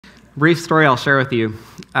Brief story I'll share with you.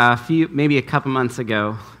 Maybe a couple months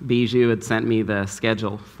ago, Bijou had sent me the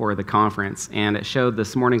schedule for the conference, and it showed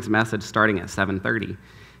this morning's message starting at 7:30.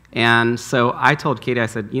 And so I told Katie, I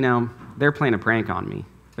said, they're playing a prank on me.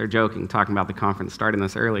 They're joking, talking about the conference starting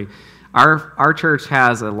this early. Our church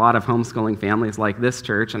has a lot of homeschooling families like this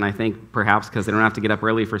church, and I think perhaps because they don't have to get up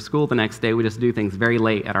early for school the next day, we just do things very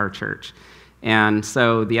late at our church. And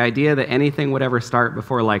so the idea that anything would ever start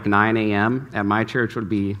before like 9 a.m. at my church would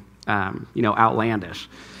be outlandish.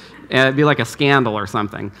 It'd be like a scandal or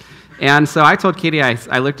something. And so I told Katie,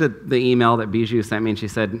 I looked at the email that Bijou sent me, and she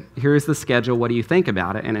said, here's the schedule, what do you think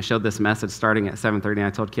about it? And it showed this message starting at 7:30, and I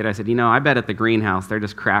told Katie, I said, I bet at the greenhouse they're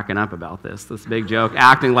just cracking up about this big joke,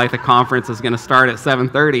 acting like the conference is going to start at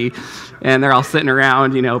 7:30, and they're all sitting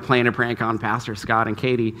around, playing a prank on Pastor Scott and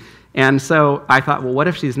Katie. And so I thought, well, what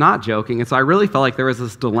if she's not joking? And so I really felt like there was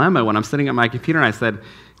this dilemma when I'm sitting at my computer, and I said,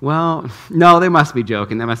 well, no, they must be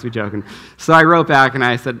joking. So I wrote back and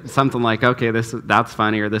I said something like, okay, that's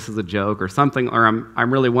funny, or this is a joke, or something, or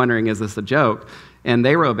I'm really wondering, is this a joke? And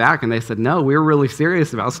they wrote back and they said, no, we were really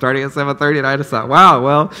serious about starting at 7:30. And I just thought, wow,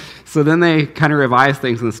 well, so then they kind of revised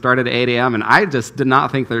things and started at 8 a.m. And I just did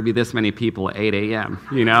not think there'd be this many people at 8 a.m.,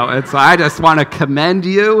 And so I just want to commend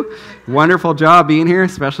you. Wonderful job being here,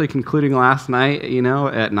 especially concluding last night,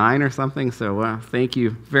 at 9 or something. So thank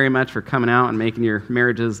you very much for coming out and making your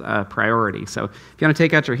marriages a priority. So if you want to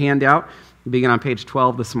take out your handout, we begin on page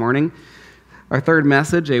 12 this morning. Our third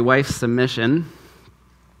message, a wife's submission.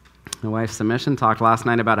 A wife's submission. Talked last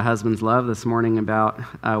night about a husband's love. This morning about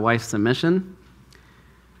a wife's submission.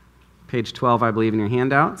 Page 12, I believe, in your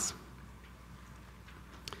handouts.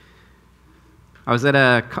 I was at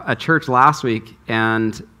a church last week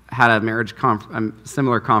and had a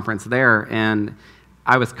similar conference there, and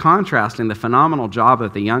I was contrasting the phenomenal job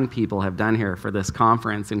that the young people have done here for this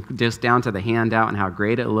conference, and just down to the handout and how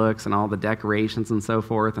great it looks and all the decorations and so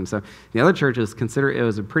forth. And so the other churches consider it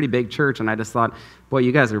was a pretty big church, and I just thought, boy,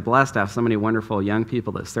 you guys are blessed to have so many wonderful young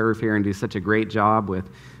people that serve here and do such a great job with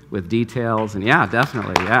details. And yeah,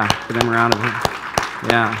 definitely, yeah. Give them a round of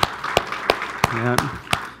applause. Yeah.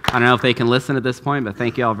 I don't know if they can listen at this point, but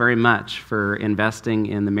thank you all very much for investing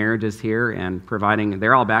in the marriages here and providing.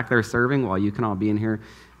 They're all back there serving while you can all be in here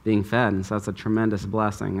being fed, and so that's a tremendous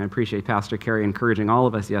blessing. I appreciate Pastor Carey encouraging all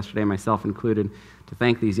of us yesterday, myself included, to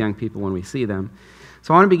thank these young people when we see them.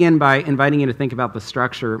 So I want to begin by inviting you to think about the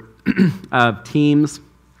structure of teams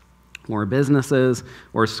or businesses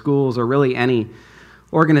or schools or really any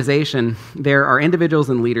organization. There are individuals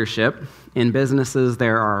in leadership. In businesses,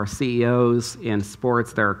 there are CEOs. In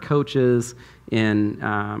sports, there are coaches. In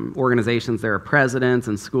organizations, there are presidents.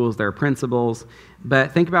 In schools, there are principals.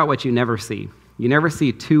 But think about what you never see. You never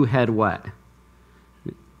see two head what?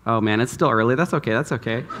 Oh, man, it's still early. That's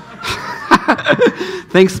okay.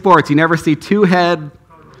 Think sports. You never see two head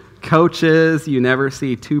coaches. You never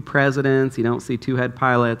see two presidents. You don't see two head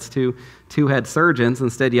pilots, two head surgeons.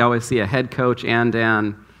 Instead, you always see a head coach and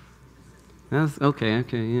that's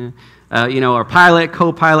yeah. A pilot,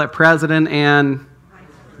 co-pilot, president, and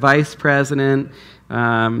vice president,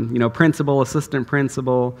 principal, assistant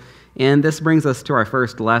principal. And this brings us to our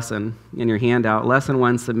first lesson in your handout. Lesson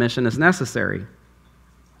 1, submission is necessary.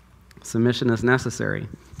 Submission is necessary.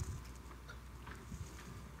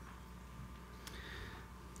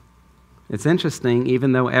 It's interesting,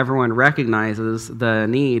 even though everyone recognizes the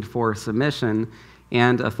need for submission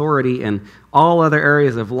and authority in all other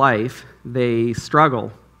areas of life, they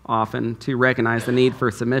struggle often to recognize the need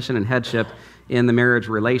for submission and headship in the marriage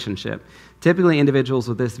relationship. Typically, individuals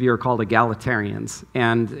with this view are called egalitarians,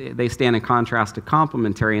 and they stand in contrast to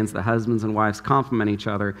complementarians, that husbands and wives complement each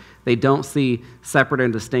other. They don't see separate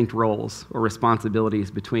and distinct roles or responsibilities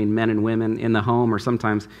between men and women in the home or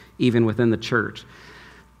sometimes even within the church.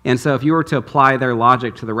 And so if you were to apply their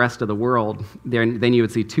logic to the rest of the world, then you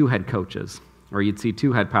would see two head coaches, or you'd see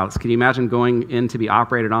two head pilots. Can you imagine going in to be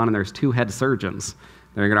operated on and there's two head surgeons?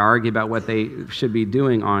 They're going to argue about what they should be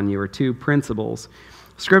doing on you, or two principals.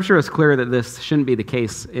 Scripture is clear that this shouldn't be the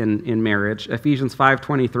case in marriage. Ephesians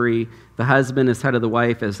 5:23, the husband is head of the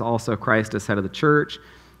wife as also Christ is head of the church.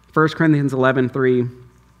 1 Corinthians 11:3,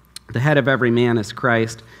 the head of every man is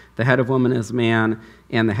Christ, the head of woman is man,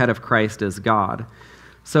 and the head of Christ is God.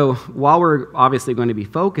 So while we're obviously going to be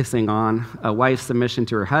focusing on a wife's submission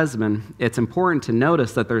to her husband, it's important to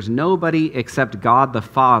notice that there's nobody except God the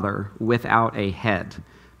Father without a head.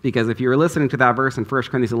 Because if you were listening to that verse in 1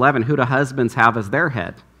 Corinthians 11, who do husbands have as their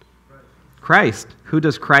head? Christ. Who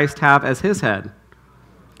does Christ have as his head?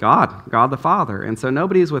 God the Father. And so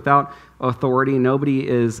nobody is without authority. Nobody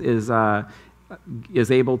is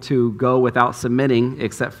able to go without submitting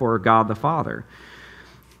except for God the Father.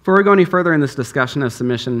 Before we go any further in this discussion of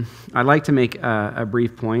submission, I'd like to make a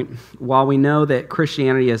brief point. While we know that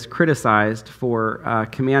Christianity is criticized for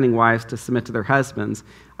commanding wives to submit to their husbands,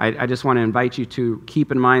 I just want to invite you to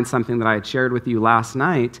keep in mind something that I had shared with you last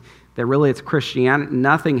night, that really it's Christianity.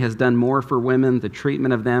 Nothing has done more for women, the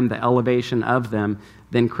treatment of them, the elevation of them,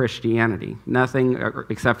 than Christianity. Nothing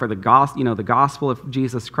except for the gospel. The gospel of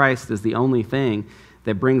Jesus Christ is the only thing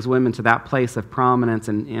that brings women to that place of prominence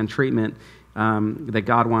and treatment that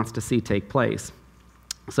God wants to see take place.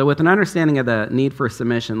 So with an understanding of the need for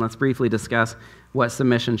submission, let's briefly discuss what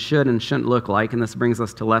submission should and shouldn't look like, and this brings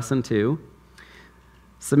us to lesson 2.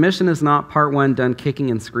 Submission is not part 1 done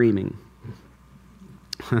kicking and screaming.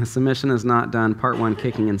 Submission is not done part 1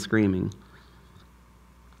 kicking and screaming.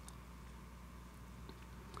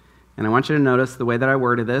 And I want you to notice the way that I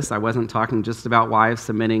worded this. I wasn't talking just about wives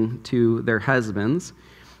submitting to their husbands.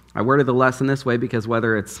 I worded the lesson this way because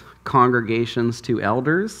whether it's congregations to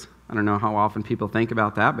elders, I don't know how often people think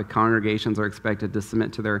about that, but congregations are expected to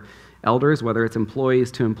submit to their elders, whether it's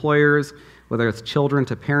employees to employers, whether it's children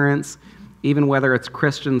to parents, even whether it's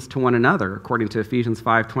Christians to one another, according to Ephesians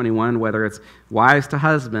 5:21, whether it's wives to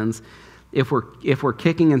husbands. If we're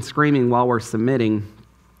kicking and screaming while we're submitting,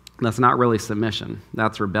 that's not really submission.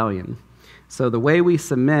 That's rebellion. So the way we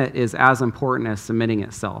submit is as important as submitting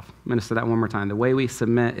itself. I'm going to say that one more time. The way we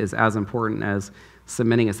submit is as important as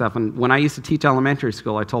submitting itself. And when I used to teach elementary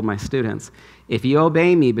school, I told my students, if you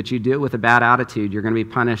obey me, but you do it with a bad attitude, you're going to be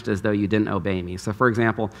punished as though you didn't obey me. So for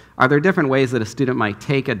example, are there different ways that a student might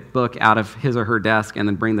take a book out of his or her desk and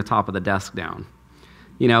then bring the top of the desk down?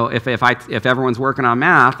 If everyone's working on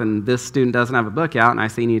math and this student doesn't have a book out and I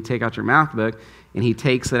say you need to take out your math book, and he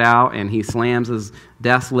takes it out and he slams his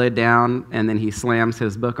desk lid down and then he slams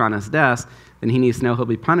his book on his desk, then he needs to know he'll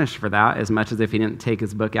be punished for that as much as if he didn't take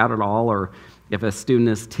his book out at all. Or if a student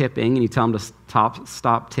is tipping and you tell him to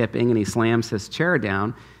stop tipping and he slams his chair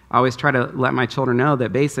down, I always try to let my children know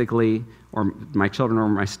that basically, or my children or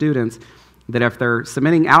my students, that if they're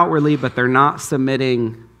submitting outwardly but they're not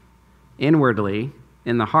submitting inwardly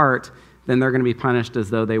in the heart, then they're going to be punished as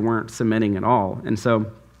though they weren't submitting at all. And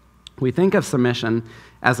so we think of submission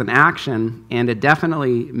as an action, and it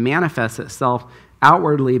definitely manifests itself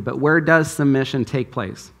outwardly, but where does submission take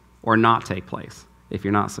place or not take place if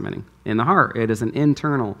you're not submitting? In the heart. It is an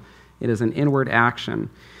inward action.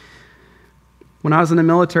 When I was in the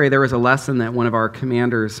military, there was a lesson that one of our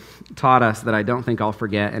commanders taught us that I don't think I'll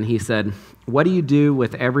forget, and he said, what do you do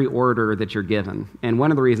with every order that you're given? And one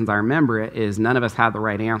of the reasons I remember it is none of us had the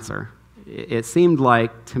right answer. It seemed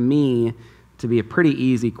like, to me, to be a pretty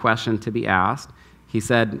easy question to be asked. He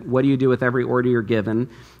said, what do you do with every order you're given?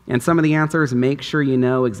 And some of the answers, make sure you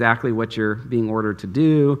know exactly what you're being ordered to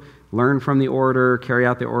do, learn from the order, carry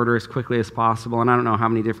out the order as quickly as possible. And I don't know how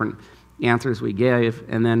many different answers we gave.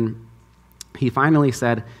 And then he finally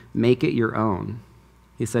said, make it your own.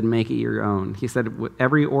 He said, make it your own. He said,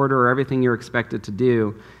 every order or everything you're expected to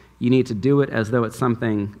do, you need to do it as though it's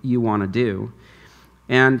something you want to do.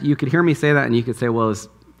 And you could hear me say that and you could say, well, is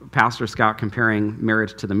Pastor Scott comparing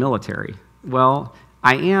marriage to the military? Well,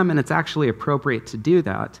 I am, and it's actually appropriate to do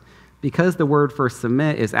that because the word for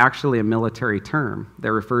submit is actually a military term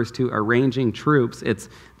that refers to arranging troops. It's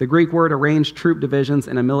the Greek word arrange troop divisions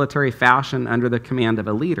in a military fashion under the command of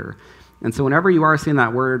a leader. And so whenever you are seeing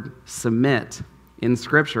that word submit in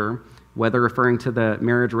Scripture, whether referring to the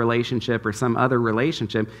marriage relationship or some other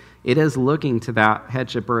relationship, it is looking to that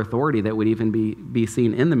headship or authority that would even be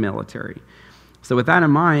seen in the military. So with that in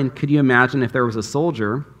mind, could you imagine if there was a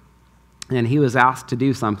soldier and he was asked to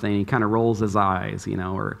do something, he kind of rolls his eyes,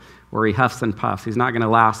 or he huffs and puffs. He's not going to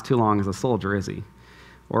last too long as a soldier, is he?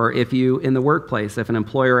 Or if you, in the workplace, if an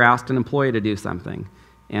employer asked an employee to do something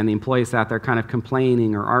and the employee sat there kind of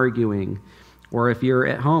complaining or arguing, or if you're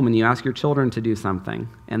at home and you ask your children to do something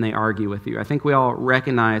and they argue with you, I think we all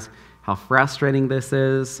recognize how frustrating this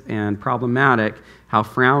is and problematic, how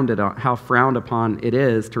frowned upon it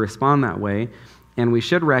is to respond that way. And we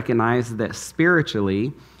should recognize that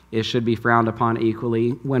spiritually, it should be frowned upon equally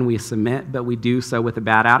when we submit, but we do so with a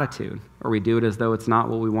bad attitude, or we do it as though it's not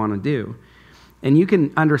what we want to do. And you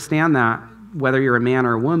can understand that whether you're a man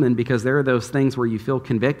or a woman, because there are those things where you feel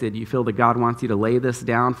convicted. You feel that God wants you to lay this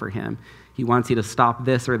down for him. He wants you to stop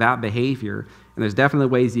this or that behavior. And there's definitely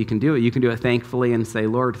ways you can do it. You can do it thankfully and say,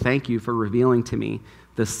 Lord, thank you for revealing to me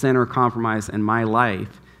the sin or compromise in my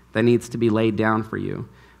life that needs to be laid down for you.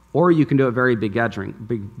 Or you can do it very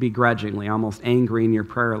begrudgingly, almost angry in your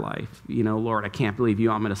prayer life. Lord, I can't believe you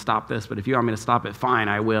want me to stop this, but if you want me to stop it, fine,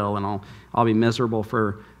 I will, and I'll be miserable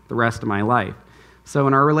for the rest of my life. So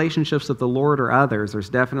in our relationships with the Lord or others, there's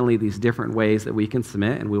definitely these different ways that we can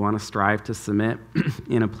submit, and we want to strive to submit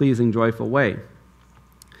in a pleasing, joyful way.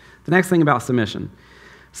 The next thing about submission.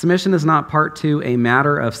 Submission is not, part two, a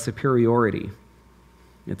matter of superiority.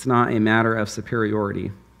 It's not a matter of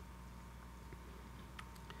superiority.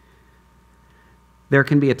 There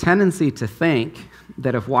can be a tendency to think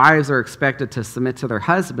that if wives are expected to submit to their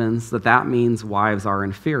husbands, that means wives are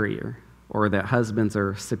inferior, or that husbands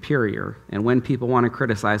are superior. And when people want to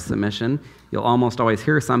criticize submission, you'll almost always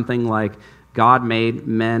hear something like, God made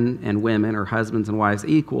men and women, or husbands and wives,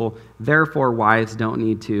 equal, therefore wives don't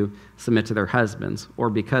need to submit to their husbands. Or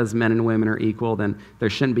because men and women are equal, then there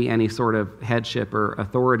shouldn't be any sort of headship or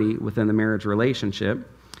authority within the marriage relationship.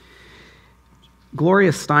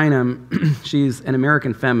 Gloria Steinem, she's an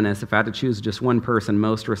American feminist. If I had to choose just one person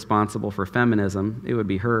most responsible for feminism, it would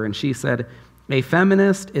be her. And she said, a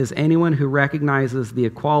feminist is anyone who recognizes the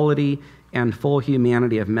equality and full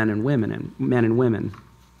humanity of men and women.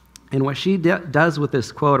 And what she does with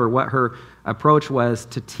this quote, or what her approach was,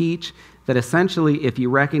 to teach that essentially if you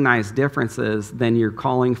recognize differences, then you're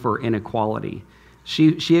calling for inequality.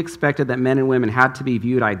 She expected that men and women had to be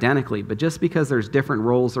viewed identically, but just because there's different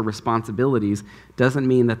roles or responsibilities doesn't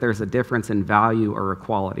mean that there's a difference in value or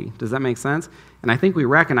equality. Does that make sense? And I think we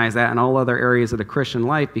recognize that in all other areas of the Christian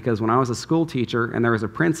life, because when I was a school teacher and there was a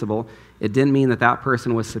principal, it didn't mean that that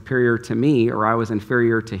person was superior to me or I was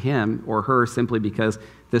inferior to him or her simply because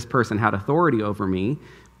this person had authority over me.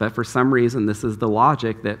 But for some reason, this is the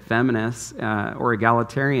logic that feminists or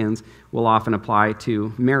egalitarians will often apply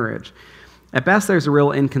to marriage. At best, there's a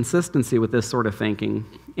real inconsistency with this sort of thinking,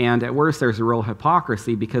 and at worst, there's a real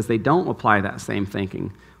hypocrisy because they don't apply that same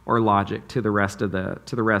thinking or logic to the rest of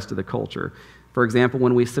the culture. For example,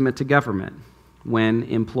 when we submit to government, when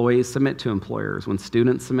employees submit to employers, when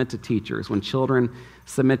students submit to teachers, when children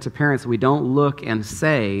submit to parents, we don't look and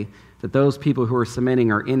say that those people who are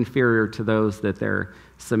submitting are inferior to those that they're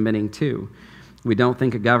submitting to. We don't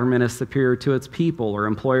think a government is superior to its people or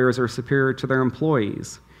employers are superior to their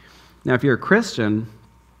employees. Now, if you're a Christian,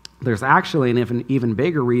 there's actually an even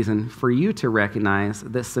bigger reason for you to recognize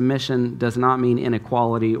that submission does not mean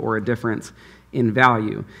inequality or a difference in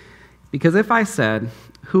value. Because if I said,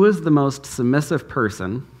 who is the most submissive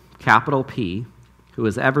person, capital P, who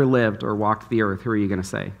has ever lived or walked the earth, who are you going to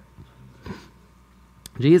say?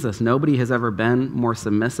 Jesus. Nobody has ever been more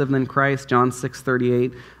submissive than Christ. John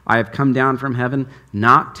 6:38, I have come down from heaven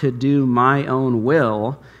not to do my own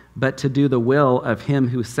will, but to do the will of him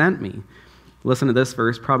who sent me. Listen to this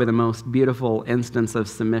verse, probably the most beautiful instance of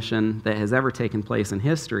submission that has ever taken place in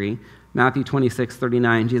history. Matthew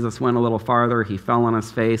 26:39, Jesus went a little farther, he fell on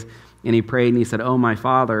his face, and he prayed, and he said, "Oh, my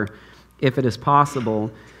Father, if it is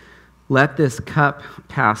possible, let this cup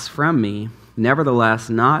pass from me. Nevertheless,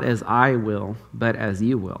 not as I will, but as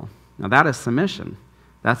you will." Now that is submission.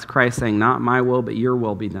 That's Christ saying, not my will, but your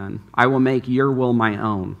will be done. I will make your will my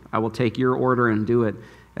own. I will take your order and do it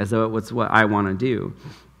as though it was what I want to do.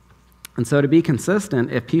 And so to be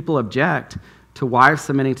consistent, if people object to wives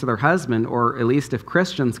submitting to their husband, or at least if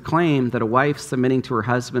Christians claim that a wife submitting to her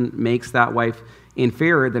husband makes that wife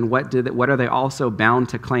inferior, then what are they also bound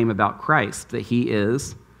to claim about Christ? That he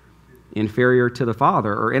is inferior to the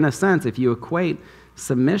Father. Or in a sense, if you equate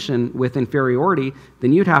submission with inferiority,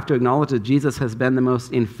 then you'd have to acknowledge that Jesus has been the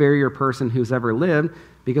most inferior person who's ever lived,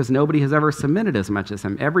 because nobody has ever submitted as much as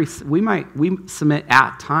him. We submit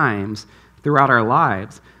at times throughout our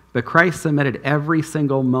lives, but Christ submitted every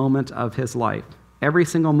single moment of his life. Every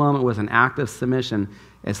single moment was an act of submission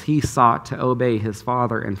as he sought to obey his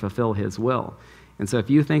Father and fulfill his will. And so if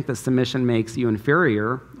you think that submission makes you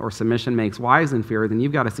inferior, or submission makes wives inferior, then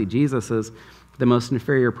you've got to see Jesus as the most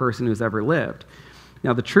inferior person who's ever lived.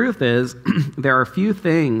 Now, the truth is, there are few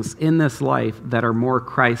things in this life that are more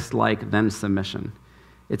Christ-like than submission.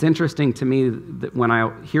 It's interesting to me that when I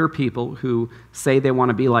hear people who say they want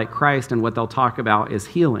to be like Christ, and what they'll talk about is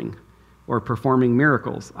healing or performing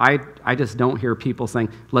miracles. I just don't hear people saying,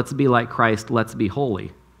 let's be like Christ, let's be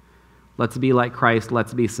holy. Let's be like Christ,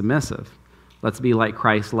 let's be submissive. Let's be like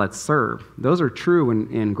Christ, let's serve. Those are true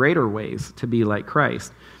in greater ways to be like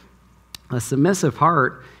Christ. A submissive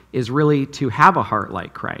heart is really to have a heart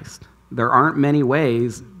like Christ. There aren't many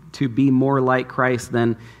ways to be more like Christ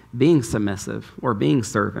than being submissive or being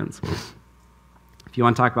servants. If you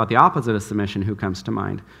want to talk about the opposite of submission, who comes to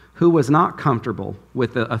mind? Who was not comfortable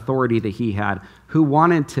with the authority that he had? Who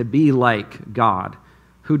wanted to be like God?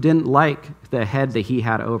 Who didn't like the head that he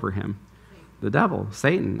had over him? The devil,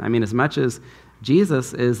 Satan. I mean, as much as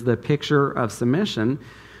Jesus is the picture of submission,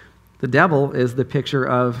 the devil is the picture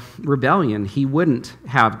of rebellion. He wouldn't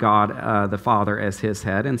have God the Father as his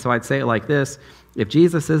head. And so I'd say it like this: If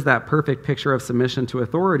Jesus is that perfect picture of submission to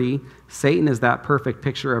authority, Satan is that perfect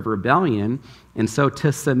picture of rebellion. And so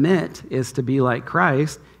to submit is to be like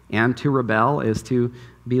Christ, and to rebel is to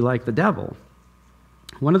be like the devil.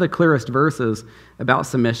 One of the clearest verses about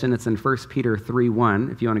submission, it's in 1 Peter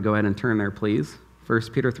 3:1. If you want to go ahead and turn there, please.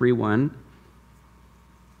 1 Peter 3:1.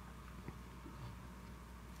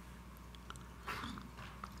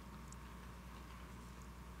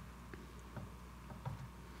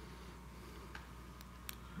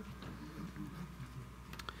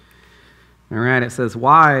 All right, it says,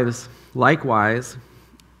 "Wives, likewise,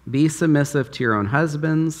 be submissive to your own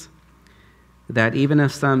husbands, that even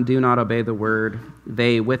if some do not obey the word,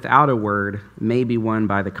 they without a word may be won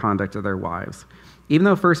by the conduct of their wives." Even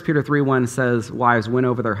though 1 Peter 3:1 says wives win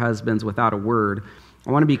over their husbands without a word,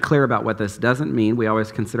 I want to be clear about what this doesn't mean. We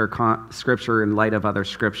always consider Scripture in light of other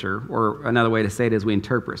Scripture, or another way to say it is we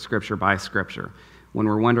interpret Scripture by Scripture. When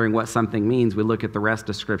we're wondering what something means, we look at the rest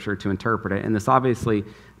of Scripture to interpret it. And this obviously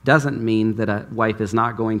doesn't mean that a wife is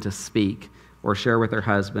not going to speak or share with her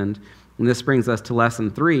husband. And this brings us to lesson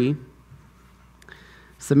 3.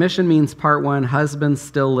 Submission means part 1, husbands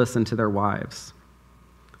still listen to their wives.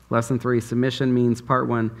 Lesson 3, submission means part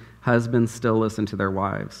 1, husbands still listen to their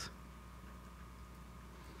wives.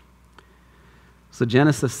 So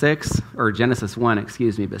Genesis 1,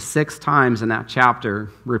 but 6 times in that chapter,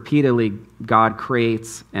 repeatedly God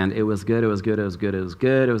creates, and it was good, it was good, it was good, it was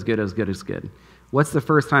good, it was good, it was good, it was good. What's the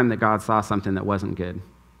first time that God saw something that wasn't good?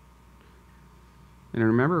 And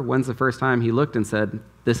remember, when's the first time he looked and said,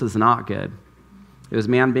 this is not good? It was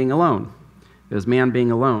man being alone. It was man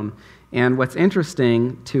being alone. And what's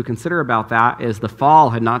interesting to consider about that is the fall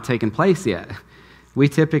had not taken place yet. We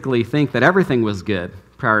typically think that everything was good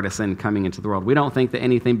prior to sin coming into the world. We don't think that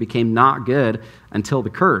anything became not good until the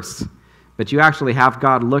curse. But you actually have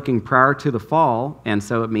God looking prior to the fall, and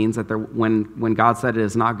so it means that when God said it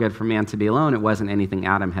is not good for man to be alone, it wasn't anything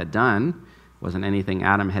Adam had done. It wasn't anything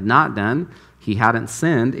Adam had not done. He hadn't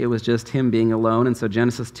sinned. It was just him being alone. And so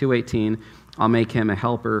Genesis 2:18, I'll make him a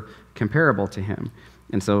helper comparable to him.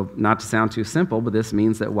 And so not to sound too simple, but this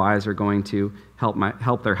means that wives are going to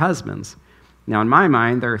help their husbands. Now, in my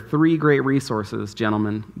mind, there are 3 great resources,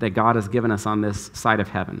 gentlemen, that God has given us on this side of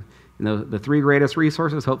heaven. And the 3 greatest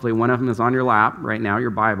resources, hopefully one of them is on your lap right now,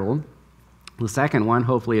 your Bible. The second one,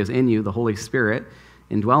 hopefully, is in you, the Holy Spirit,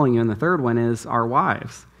 indwelling you. And the third one is our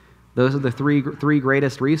wives. Those are the three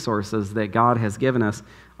greatest resources that God has given us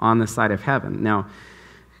on this side of heaven. Now,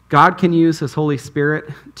 God can use His Holy Spirit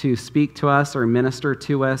to speak to us or minister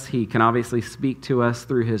to us. He can obviously speak to us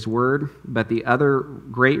through His Word. But the other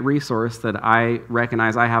great resource that I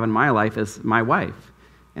recognize I have in my life is my wife.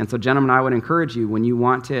 And so, gentlemen, I would encourage you, when you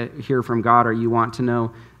want to hear from God or you want to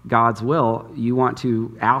know God's will, you want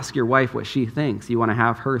to ask your wife what she thinks. You want to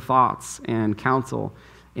have her thoughts and counsel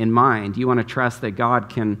in mind. You want to trust that God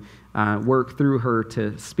can work through her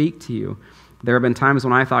to speak to you. There have been times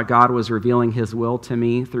when I thought God was revealing His will to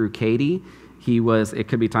me through Katie. It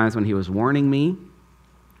could be times when He was warning me.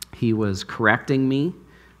 He was correcting me.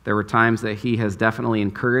 There were times that He has definitely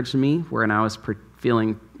encouraged me when I was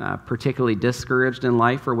feeling particularly discouraged in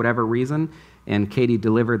life for whatever reason. And Katie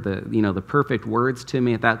delivered the perfect words to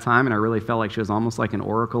me at that time, and I really felt like she was almost like an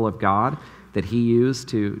oracle of God that He used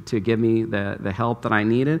to give me the help that I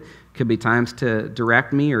needed. Could be times to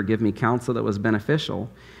direct me or give me counsel that was beneficial.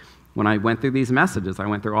 When I went through these messages, I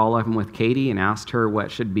went through all of them with Katie and asked her what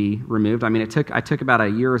should be removed. I mean, I took about a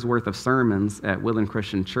year's worth of sermons at Woodland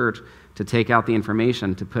Christian Church to take out the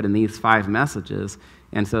information to put in these 5 messages.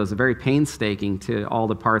 And so it was very painstaking to all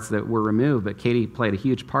the parts that were removed, but Katie played a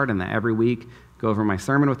huge part in that. Every week, go over my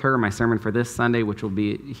sermon with her, my sermon for this Sunday, which will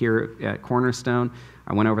be here at Cornerstone.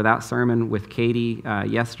 I went over that sermon with Katie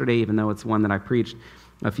yesterday, even though it's one that I preached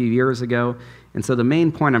a few years ago. And so the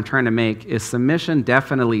main point I'm trying to make is submission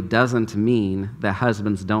definitely doesn't mean that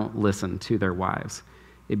husbands don't listen to their wives.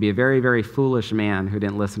 It'd be a very, very foolish man who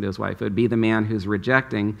didn't listen to his wife. It would be the man who's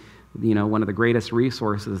rejecting, one of the greatest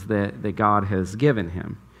resources that God has given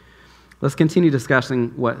him. Let's continue discussing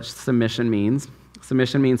what submission means.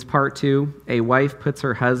 Submission means part 2, a wife puts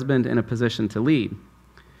her husband in a position to lead.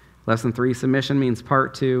 Lesson 3, submission means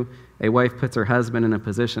part 2, a wife puts her husband in a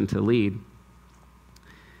position to lead.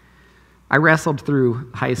 I wrestled through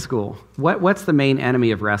high school. What's the main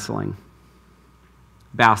enemy of wrestling?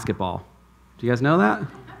 Basketball. Do you guys know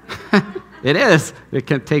that? It is. It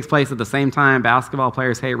takes place at the same time. Basketball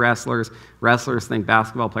players hate wrestlers. Wrestlers think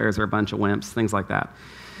basketball players are a bunch of wimps, things like that.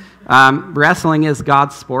 Wrestling is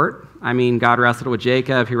God's sport. I mean, God wrestled with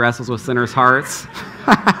Jacob. He wrestles with sinners' hearts.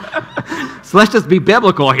 So let's just be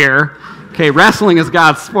biblical here. Okay, wrestling is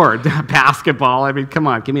God's sport. Basketball, I mean, come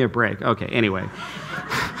on, give me a break. Okay, anyway.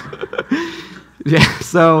 Yeah,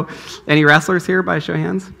 so any wrestlers here by show of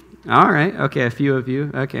hands? All right, okay, a few of you,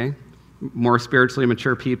 okay. More spiritually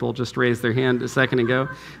mature people just raised their hand a second ago.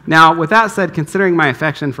 Now, with that said, considering my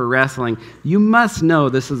affection for wrestling, you must know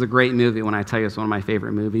this is a great movie when I tell you it's one of my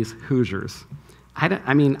favorite movies, Hoosiers. I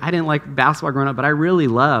didn't like basketball growing up, but I really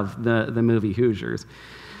love the movie Hoosiers.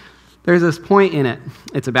 There's this point in it.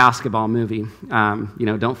 It's a basketball movie.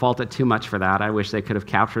 Don't fault it too much for that. I wish they could have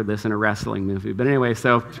captured this in a wrestling movie. But anyway,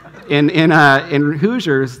 so in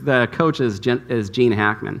Hoosiers, the coach is Gene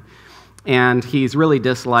Hackman, and he's really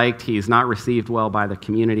disliked. He's not received well by the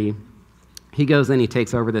community. He goes in, he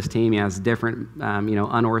takes over this team. He has different,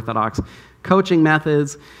 unorthodox coaching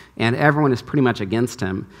methods, and everyone is pretty much against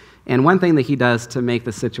him. And one thing that he does to make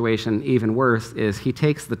the situation even worse is he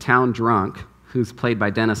takes the town drunk, who's played by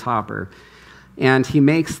Dennis Hopper, and he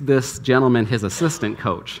makes this gentleman his assistant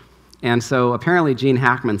coach. And so apparently Gene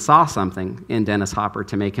Hackman saw something in Dennis Hopper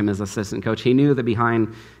to make him his assistant coach. He knew that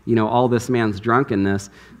behind, all this man's drunkenness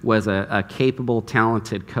was a capable,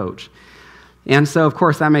 talented coach. And so, of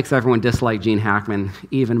course, that makes everyone dislike Gene Hackman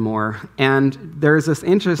even more. And there's this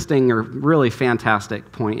interesting or really fantastic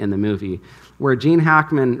point in the movie where Gene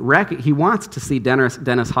Hackman, he wants to see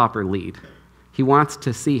Dennis Hopper lead. He wants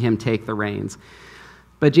to see him take the reins.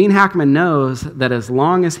 But Gene Hackman knows that as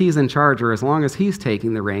long as he's in charge or as long as he's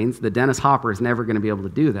taking the reins, that Dennis Hopper is never going to be able to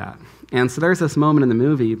do that. And so there's this moment in the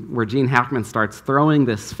movie where Gene Hackman starts throwing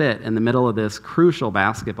this fit in the middle of this crucial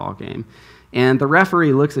basketball game. And the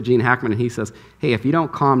referee looks at Gene Hackman and he says, "Hey, if you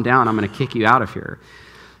don't calm down, I'm going to kick you out of here."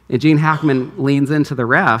 And Gene Hackman leans into the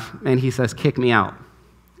ref and he says, "Kick me out."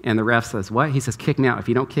 And the ref says, "What?" He says, "Kick me out. If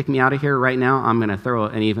you don't kick me out of here right now, I'm going to throw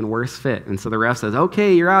an even worse fit." And so the ref says,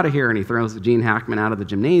 "Okay, you're out of here." And he throws Gene Hackman out of the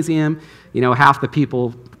gymnasium. Half the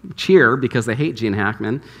people cheer because they hate Gene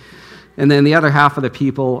Hackman. And then the other half of the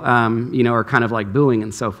people, are kind of like booing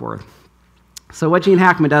and so forth. So what Gene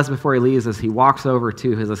Hackman does before he leaves is he walks over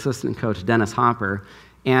to his assistant coach, Dennis Hopper,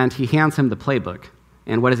 and he hands him the playbook.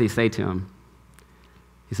 And what does he say to him?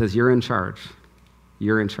 He says, "You're in charge.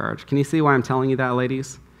 You're in charge." Can you see why I'm telling you that,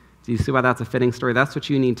 ladies? Do you see why that's a fitting story? That's what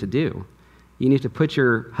you need to do. You need to put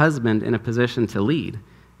your husband in a position to lead.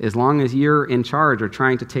 As long as you're in charge or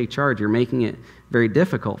trying to take charge, you're making it very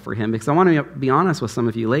difficult for him. Because I want to be honest with some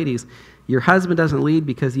of you ladies, your husband doesn't lead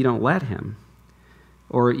because you don't let him.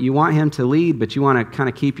 Or you want him to lead, but you want to kind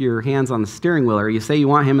of keep your hands on the steering wheel. Or you say you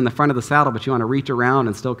want him in the front of the saddle, but you want to reach around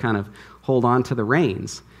and still kind of hold on to the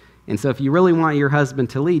reins. And so if you really want your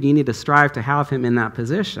husband to lead, you need to strive to have him in that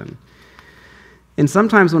position. And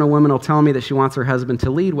sometimes when a woman will tell me that she wants her husband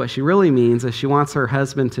to lead, what she really means is she wants her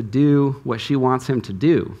husband to do what she wants him to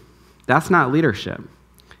do. That's not leadership.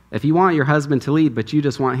 If you want your husband to lead, but you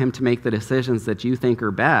just want him to make the decisions that you think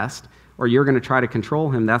are best, or you're going to try to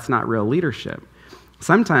control him, that's not real leadership.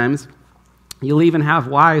 Sometimes you'll even have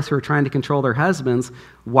wives who are trying to control their husbands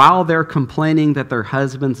while they're complaining that their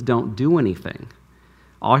husbands don't do anything.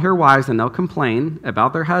 I'll hear wives and they'll complain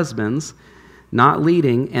about their husbands not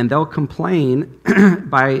leading, and they'll complain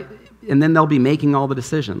and then they'll be making all the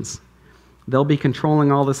decisions. They'll be controlling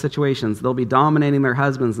all the situations. They'll be dominating their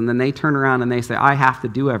husbands, and then they turn around and they say, "I have to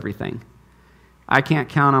do everything. I can't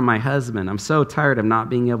count on my husband. I'm so tired of not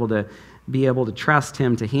being able to trust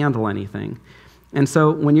him to handle anything." And so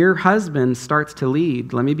when your husband starts to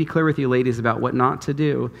lead, let me be clear with you ladies about what not to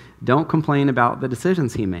do. Don't complain about the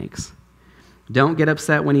decisions he makes. Don't get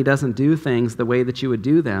upset when he doesn't do things the way that you would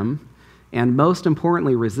do them. And most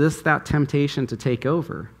importantly, resist that temptation to take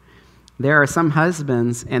over. There are some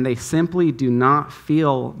husbands, and they simply do not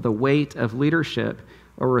feel the weight of leadership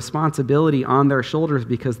or responsibility on their shoulders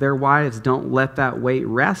because their wives don't let that weight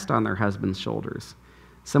rest on their husband's shoulders.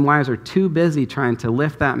 Some wives are too busy trying to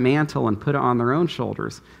lift that mantle and put it on their own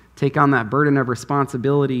shoulders, take on that burden of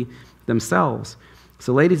responsibility themselves.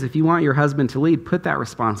 So ladies, if you want your husband to lead, put that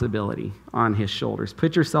responsibility on his shoulders.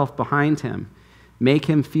 Put yourself behind him. Make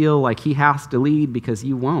him feel like he has to lead because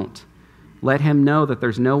you won't. Let him know that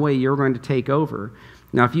there's no way you're going to take over.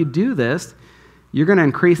 Now, if you do this, you're going to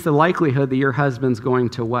increase the likelihood that your husband's going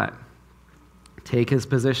to what? Take his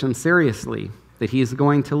position seriously, that he's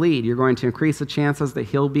going to lead. You're going to increase the chances that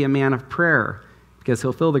he'll be a man of prayer because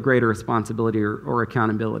he'll feel the greater responsibility or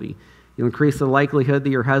accountability. You'll increase the likelihood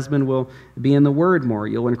that your husband will be in the Word more.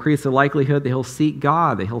 You'll increase the likelihood that he'll seek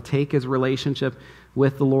God, that he'll take his relationship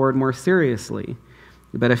with the Lord more seriously.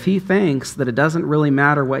 But if he thinks that it doesn't really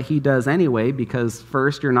matter what he does anyway, because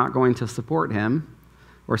first, you're not going to support him,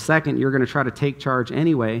 or second, you're going to try to take charge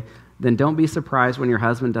anyway, then don't be surprised when your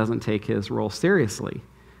husband doesn't take his role seriously.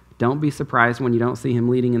 Don't be surprised when you don't see him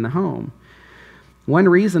leading in the home. One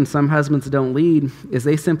reason some husbands don't lead is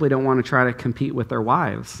they simply don't want to try to compete with their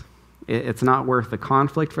wives. It's not worth the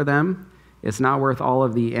conflict for them. It's not worth all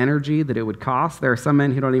of the energy that it would cost. There are some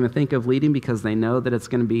men who don't even think of leading because they know that it's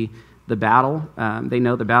going to be the battle. They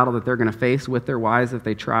know the battle that they're going to face with their wives if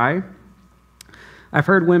they try. I've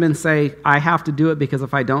heard women say, I have to do it because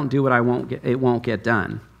if I don't do it, it won't get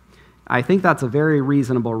done. I think that's a very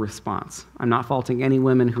reasonable response. I'm not faulting any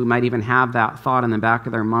women who might even have that thought in the back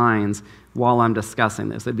of their minds while I'm discussing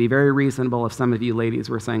this. It'd be very reasonable if some of you ladies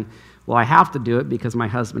were saying, well, I have to do it because my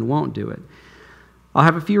husband won't do it. I'll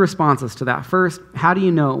have a few responses to that. First, how do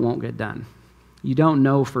you know it won't get done? You don't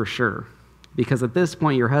know for sure, because at this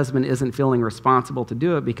point, your husband isn't feeling responsible to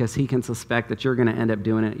do it because he can suspect that you're going to end up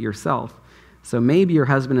doing it yourself. So maybe your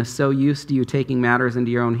husband is so used to you taking matters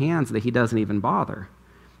into your own hands that he doesn't even bother.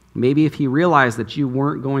 Maybe if he realized that you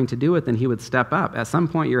weren't going to do it, then he would step up. At some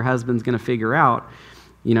point, your husband's going to figure out,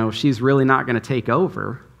 she's really not going to take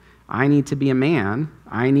over. I need to be a man.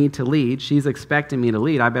 I need to lead. She's expecting me to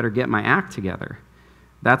lead. I better get my act together.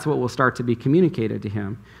 That's what will start to be communicated to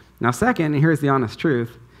him. Now, second, and here's the honest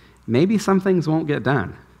truth, maybe some things won't get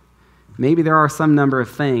done. Maybe there are some number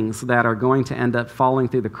of things that are going to end up falling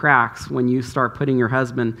through the cracks when you start putting your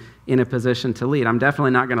husband in a position to lead. I'm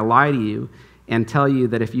definitely not going to lie to you and tell you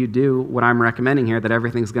that if you do what I'm recommending here, that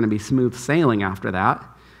everything's going to be smooth sailing after that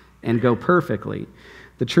and go perfectly.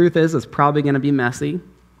 The truth is, it's probably going to be messy.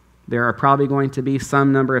 There are probably going to be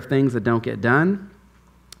some number of things that don't get done.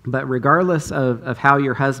 But regardless of how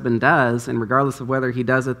your husband does, and regardless of whether he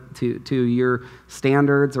does it to your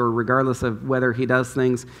standards, or regardless of whether he does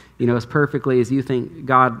things, as perfectly as you think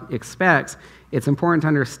God expects, it's important to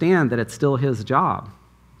understand that it's still his job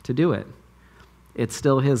to do it. It's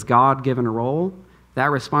still his God-given role. That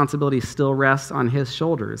responsibility still rests on his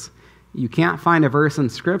shoulders. You can't find a verse in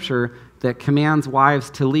Scripture that commands wives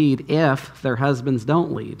to lead if their husbands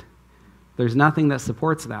don't lead. There's nothing that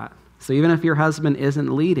supports that. So even if your husband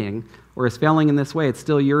isn't leading or is failing in this way, it's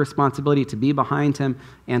still your responsibility to be behind him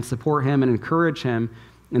and support him and encourage him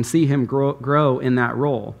and see him grow in that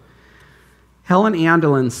role. Helen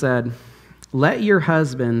Andelin said, "Let your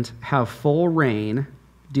husband have full reign.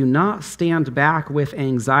 Do not stand back with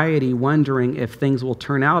anxiety wondering if things will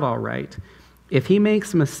turn out all right. If he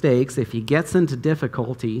makes mistakes, if he gets into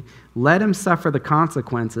difficulty, let him suffer the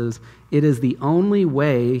consequences. It is the only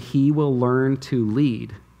way he will learn to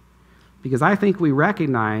lead." Because I think we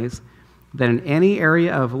recognize that in any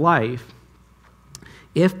area of life,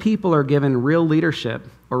 if people are given real leadership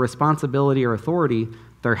or responsibility or authority,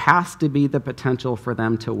 there has to be the potential for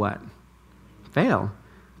them to what? Fail.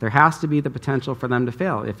 There has to be the potential for them to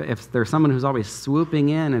fail. If there's someone who's always swooping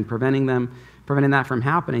in and preventing that from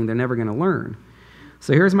happening, they're never going to learn.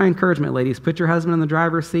 So here's my encouragement, ladies. Put your husband in the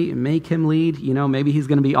driver's seat and make him lead. Maybe he's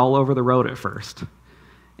going to be all over the road at first.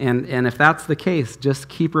 And if that's the case, just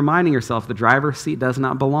keep reminding yourself, the driver's seat does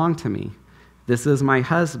not belong to me. This is my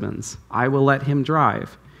husband's. I will let him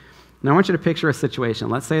drive. Now, I want you to picture a situation.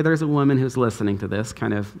 Let's say there's a woman who's listening to this,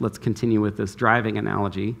 let's continue with this driving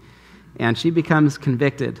analogy, and she becomes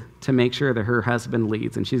convicted to make sure that her husband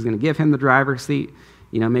leads, and she's going to give him the driver's seat.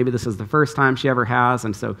 Maybe this is the first time she ever has,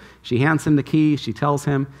 and so she hands him the key. She tells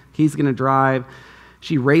him he's going to drive.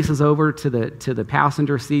 She races over to the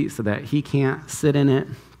passenger seat so that he can't sit in it.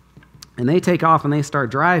 And they take off and they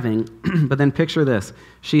start driving, but then picture this.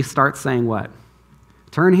 She starts saying what?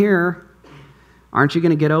 Turn here. Aren't you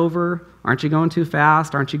going to get over? Aren't you going too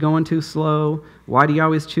fast? Aren't you going too slow? Why do you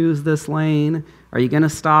always choose this lane? Are you going to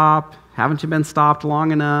stop? Haven't you been stopped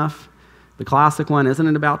long enough? The classic one, isn't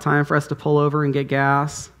it about time for us to pull over and get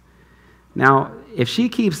gas? Now, if she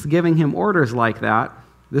keeps giving him orders like that,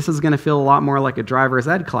 this is going to feel a lot more like a driver's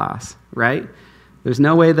ed class, right? There's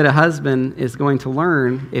no way that a husband is going to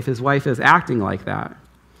learn if his wife is acting like that.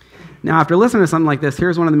 Now, after listening to something like this,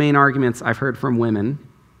 here's one of the main arguments I've heard from women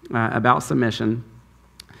about submission.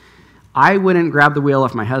 I wouldn't grab the wheel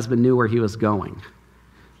if my husband knew where he was going.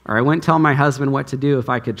 Or I wouldn't tell my husband what to do if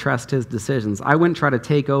I could trust his decisions. I wouldn't try to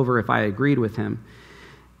take over if I agreed with him.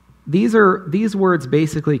 These words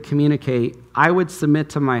basically communicate, I would submit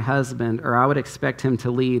to my husband, or I would expect him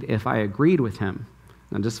to lead if I agreed with him.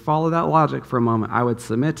 Now just follow that logic for a moment. I would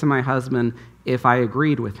submit to my husband if I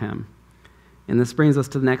agreed with him. And this brings us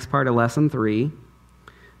to the next part of lesson 3.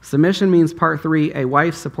 Submission means, part 3, a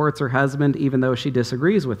wife supports her husband even though she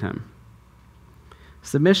disagrees with him.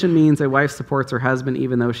 Submission means a wife supports her husband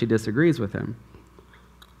even though she disagrees with him.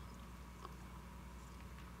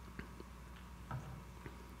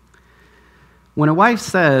 When a wife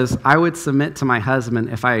says, I would submit to my husband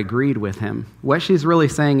if I agreed with him, what she's really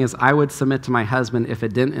saying is, I would submit to my husband if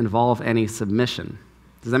it didn't involve any submission.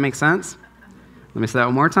 Does that make sense? Let me say that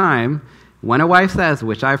one more time. When a wife says,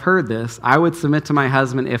 which I've heard this, I would submit to my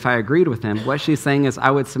husband if I agreed with him, what she's saying is, I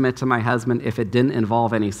would submit to my husband if it didn't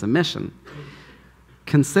involve any submission.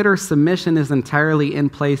 Consider submission is entirely in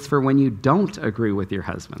place for when you don't agree with your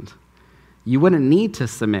husband. You wouldn't need to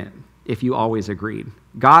submit if you always agreed.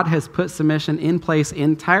 God has put submission in place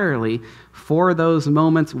entirely for those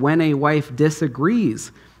moments when a wife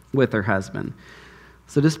disagrees with her husband.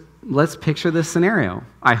 So just let's picture this scenario.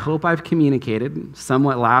 I hope I've communicated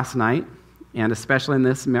somewhat last night, and especially in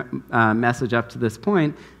this message up to this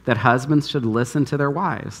point, that husbands should listen to their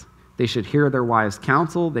wives. They should hear their wives'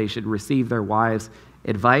 counsel. They should receive their wives'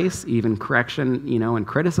 advice, even correction, and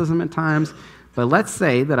criticism at times. But let's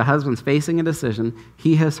say that a husband's facing a decision.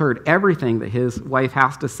 He has heard everything that his wife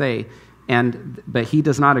has to say, but he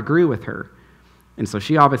does not agree with her. And so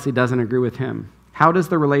she obviously doesn't agree with him. How does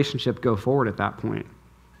the relationship go forward at that point?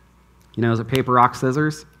 Is it paper, rock,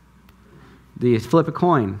 scissors? Do you flip a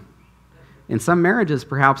coin? In some marriages,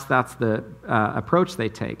 perhaps that's the approach they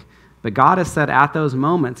take. But God has said at those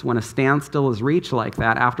moments when a standstill is reached like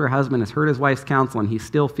that, after a husband has heard his wife's counsel and he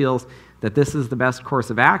still feels that this is the best course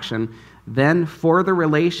of action, then for the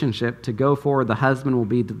relationship to go forward, the husband will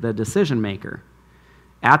be the decision maker.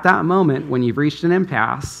 At that moment, when you've reached an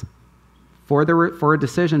impasse, for a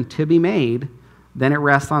decision to be made, then it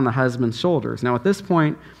rests on the husband's shoulders. Now, at this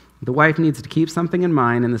point, the wife needs to keep something in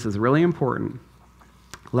mind, and this is really important.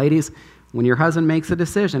 Ladies, when your husband makes a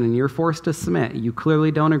decision and you're forced to submit, you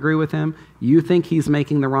clearly don't agree with him, you think he's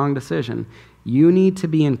making the wrong decision, you need to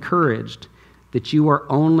be encouraged that you are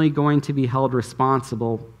only going to be held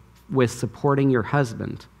responsible with supporting your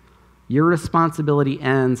husband. Your responsibility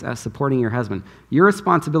ends at supporting your husband. Your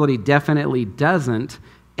responsibility definitely doesn't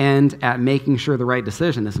end at making sure the right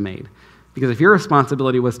decision is made. Because if your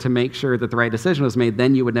responsibility was to make sure that the right decision was made,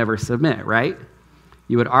 then you would never submit, right?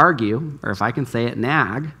 You would argue, or if I can say it,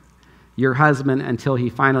 nag your husband until he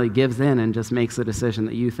finally gives in and just makes the decision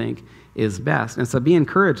that you think is best. And so be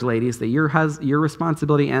encouraged, ladies, that your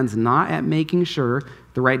responsibility ends not at making sure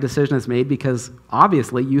the right decision is made, because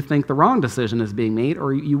obviously you think the wrong decision is being made,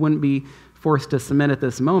 or you wouldn't be forced to submit at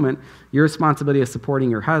this moment. Your responsibility is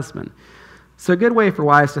supporting your husband. So a good way for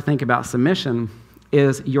wives to think about submission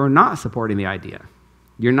is you're not supporting the idea.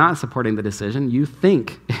 You're not supporting the decision. You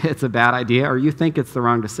think it's a bad idea, or you think it's the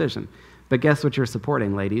wrong decision. But guess what you're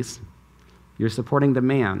supporting, ladies? You're supporting the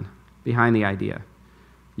man behind the idea.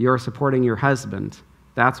 You're supporting your husband.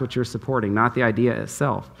 That's what you're supporting, not the idea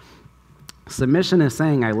itself. Submission is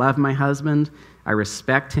saying, I love my husband, I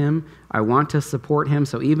respect him, I want to support him,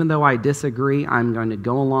 so even though I disagree, I'm going to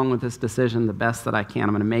go along with this decision the best that I can. I'm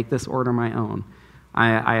going to make this order my own.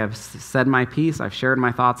 I have said my piece, I've shared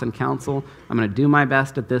my thoughts and counsel. I'm going to do my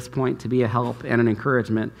best at this point to be a help and an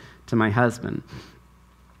encouragement to my husband.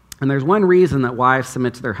 And there's one reason that wives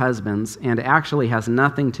submit to their husbands, and it actually has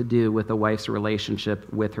nothing to do with the wife's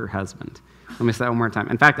relationship with her husband. Let me say that one more time.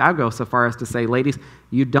 In fact, I'll go so far as to say, ladies,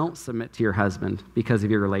 you don't submit to your husband because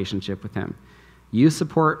of your relationship with him. You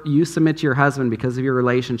submit to your husband because of your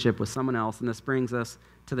relationship with someone else, and this brings us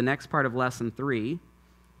to the next part of Lesson 3.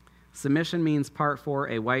 Submission means, part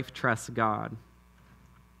 4, a wife trusts God.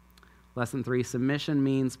 Lesson 3, submission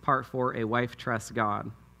means, part 4, a wife trusts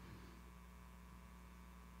God.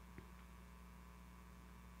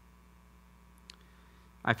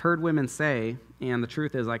 I've heard women say, and the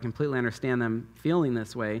truth is I completely understand them feeling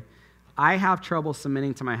this way, I have trouble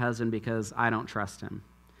submitting to my husband because I don't trust him.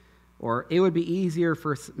 Or it would be easier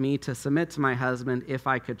for me to submit to my husband if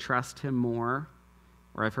I could trust him more.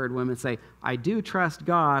 Or I've heard women say, I do trust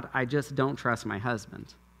God, I just don't trust my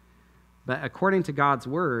husband. But according to God's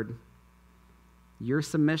word, your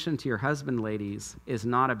submission to your husband, ladies, is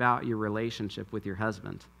not about your relationship with your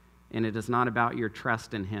husband. And it is not about your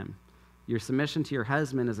trust in him. Your submission to your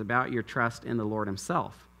husband is about your trust in the Lord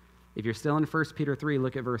himself. If you're still in 1 Peter 3,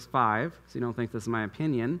 look at verse 5, so you don't think this is my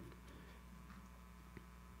opinion.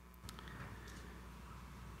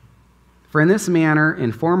 For in this manner,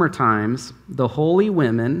 in former times, the holy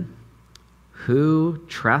women who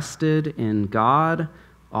trusted in God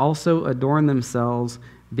also adorned themselves,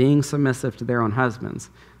 being submissive to their own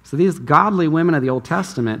husbands. So these godly women of the Old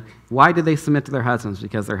Testament, why did they submit to their husbands?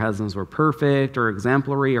 Because their husbands were perfect or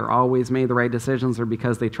exemplary or always made the right decisions, or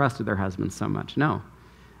because they trusted their husbands so much? No.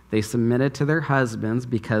 They submitted to their husbands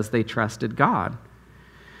because they trusted God.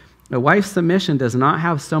 A wife's submission does not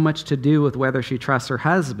have so much to do with whether she trusts her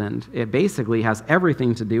husband. It basically has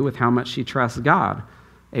everything to do with how much she trusts God.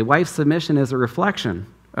 A wife's submission is a reflection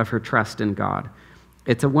of her trust in God.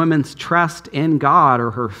 It's a woman's trust in God, or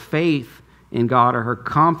her faith in God, or her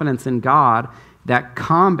confidence in God, that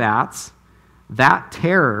combats that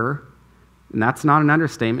terror And that's not an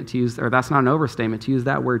understatement to use, or that's not an overstatement to use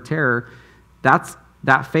that word terror.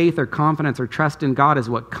 That faith or confidence or trust in God is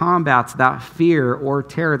what combats that fear or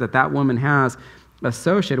terror that woman has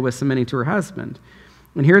associated with submitting to her husband.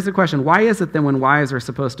 And here's the question: why is it then when wives are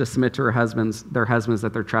supposed to submit to their husbands,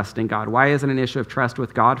 that they're trusting God? Why is it an issue of trust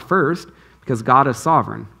with God? First, because God is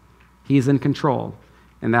sovereign. He's in control.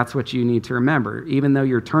 And that's what you need to remember. Even though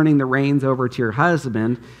you're turning the reins over to your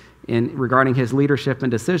husband regarding his leadership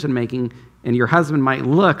and decision-making, and your husband might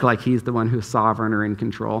look like he's the one who's sovereign or in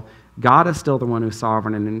control, God is still the one who's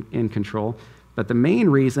sovereign and in control. But the main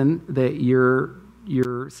reason that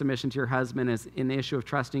your submission to your husband is an issue of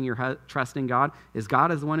trusting God is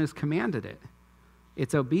God is the one who's commanded it.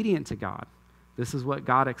 It's obedient to God. This is what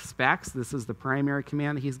God expects. This is the primary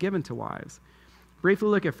command that he's given to wives. Briefly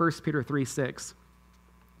look at 1 Peter 3:6.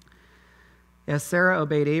 As Sarah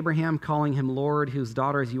obeyed Abraham, calling him Lord, whose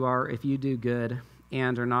daughters you are, if you do good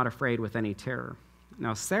and are not afraid with any terror.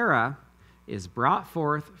 Now, Sarah is brought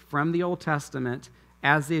forth from the Old Testament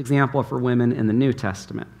as the example for women in the New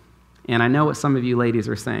Testament. And I know what some of you ladies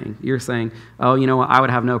are saying. You're saying, oh, you know what, I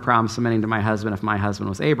would have no problem submitting to my husband if my husband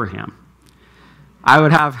was Abraham. I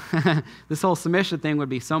would have, this whole submission thing would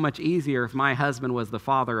be so much easier if my husband was the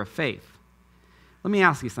father of faith. Let me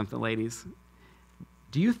ask you something, ladies.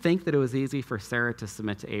 Do you think that it was easy for Sarah to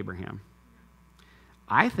submit to Abraham?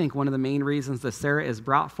 I think one of the main reasons that Sarah is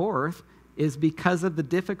brought forth is because of the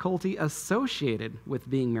difficulty associated with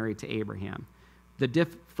being married to Abraham.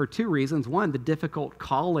 For two reasons. One, the difficult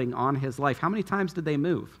calling on his life. How many times did they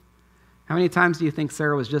move? How many times do you think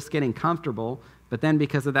Sarah was just getting comfortable, but then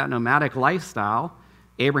because of that nomadic lifestyle,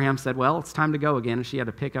 Abraham said, well, it's time to go again, and she had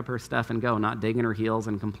to pick up her stuff and go, not dig in her heels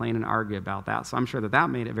and complain and argue about that. So I'm sure that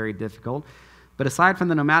made it very difficult. But aside from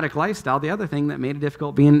the nomadic lifestyle, the other thing that made it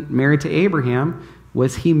difficult being married to Abraham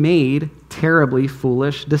was he made terribly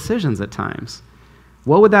foolish decisions at times.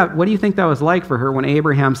 What do you think that was like for her when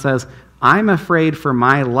Abraham says, I'm afraid for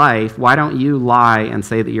my life, why don't you lie and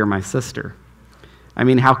say that you're my sister? I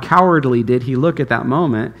mean, how cowardly did he look at that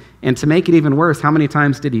moment? And to make it even worse, how many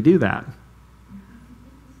times did he do that?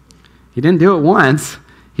 He didn't do it once,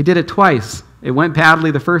 he did it twice. It went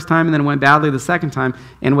badly the first time, and then it went badly the second time.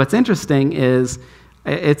 And what's interesting is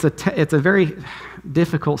it's a very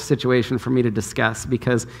difficult situation for me to discuss,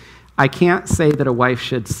 because I can't say that a wife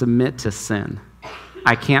should submit to sin.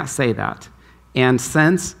 I can't say that. And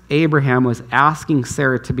since Abraham was asking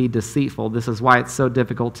Sarah to be deceitful, this is why it's so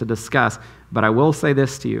difficult to discuss. But I will say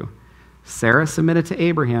this to you. Sarah submitted to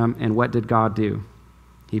Abraham, and what did God do?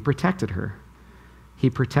 He protected her. He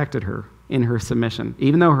protected her in her submission.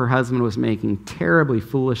 Even though her husband was making terribly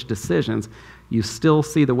foolish decisions, you still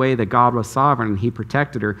see the way that God was sovereign, and he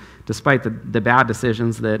protected her despite the bad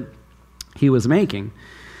decisions that he was making.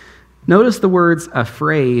 Notice the words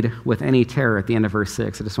afraid with any terror at the end of verse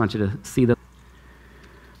 6. I just want you to see that.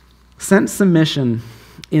 Since submission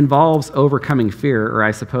involves overcoming fear, or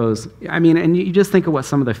and you just think of what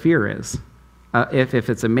some of the fear is. If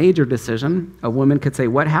it's a major decision, a woman could say,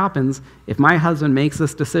 what happens if my husband makes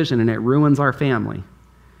this decision and it ruins our family?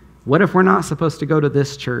 What if we're not supposed to go to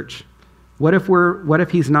this church? What if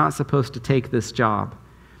he's not supposed to take this job?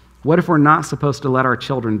 What if we're not supposed to let our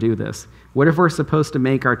children do this? What if we're supposed to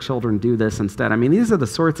make our children do this instead? I mean, these are the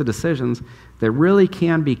sorts of decisions that really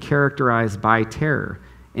can be characterized by terror.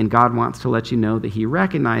 And God wants to let you know that he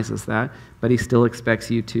recognizes that, but he still expects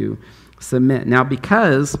you to submit. Now,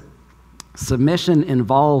 because submission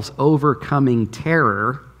involves overcoming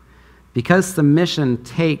terror, because submission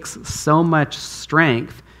takes so much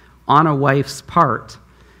strength on a wife's part,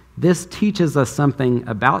 this teaches us something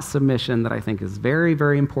about submission that I think is very,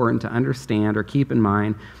 very important to understand or keep in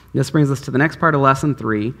mind. This brings us to the next part of lesson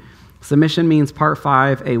 3. Submission means part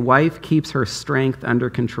 5, a wife keeps her strength under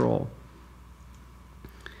control.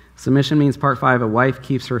 Submission means part 5, a wife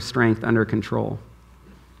keeps her strength under control.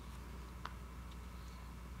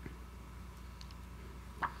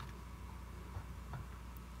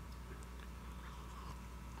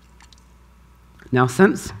 Now,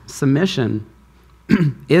 since submission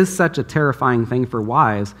is such a terrifying thing for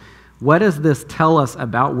wives, what does this tell us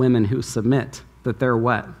about women who submit? That they're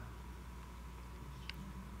what?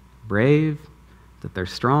 Brave, that they're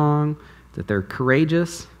strong, that they're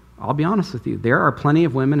courageous. I'll be honest with you, there are plenty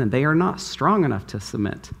of women and they are not strong enough to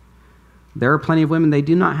submit. There are plenty of women, they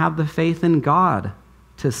do not have the faith in God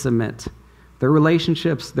to submit. Their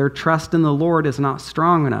relationships, their trust in the Lord is not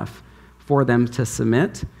strong enough for them to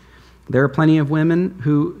submit. There are plenty of women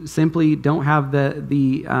who simply don't have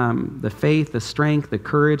the faith, the strength, the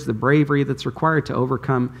courage, the bravery that's required to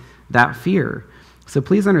overcome that fear. So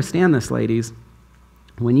please understand this, ladies.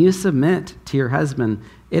 When you submit to your husband,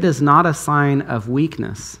 it is not a sign of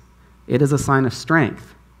weakness. It is a sign of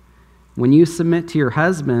strength. When you submit to your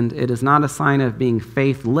husband, it is not a sign of being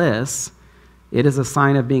faithless. It is a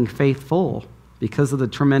sign of being faithful. Because of the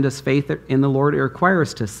tremendous faith in the Lord, it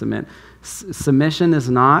requires to submit. Submission is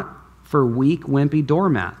not for weak, wimpy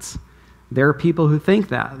doormats. There are people who think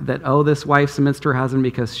that, oh, this wife submits to her husband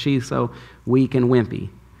because she's so weak and wimpy.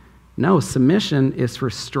 No, submission is for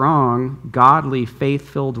strong, godly,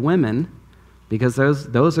 faith-filled women, because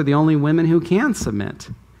those are the only women who can submit.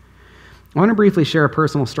 I want to briefly share a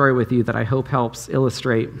personal story with you that I hope helps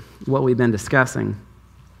illustrate what we've been discussing.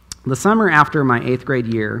 The summer after my 8th grade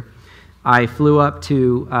year, I flew up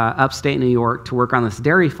to upstate New York to work on this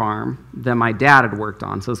dairy farm that my dad had worked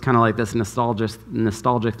on. So it's kind of like this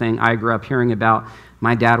nostalgic thing. I grew up hearing about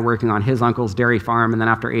my dad working on his uncle's dairy farm, and then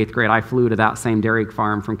after 8th grade, I flew to that same dairy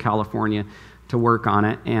farm from California to work on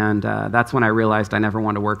it, and that's when I realized I never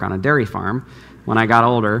wanted to work on a dairy farm when I got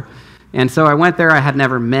older. And so I went there. I had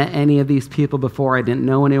never met any of these people before. I didn't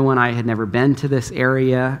know anyone. I had never been to this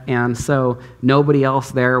area. And so nobody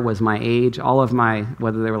else there was my age. All of my,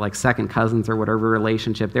 whether they were like second cousins or whatever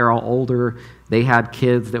relationship, they're all older. They had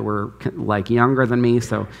kids that were like younger than me.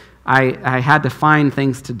 So I had to find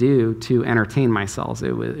things to do to entertain myself.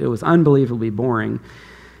 It was unbelievably boring.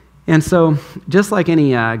 And so just like any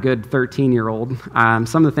good 13-year-old,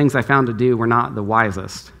 some of the things I found to do were not the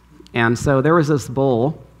wisest. And so there was this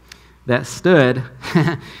bull that stood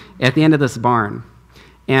at the end of this barn.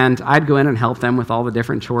 And I'd go in and help them with all the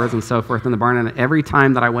different chores and so forth in the barn. And every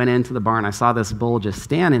time that I went into the barn, I saw this bull just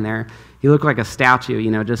standing there. He looked like a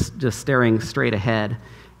statue, just staring straight ahead.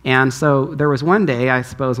 And so there was one day, I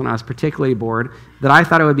suppose, when I was particularly bored, that I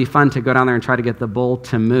thought it would be fun to go down there and try to get the bull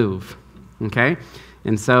to move, okay?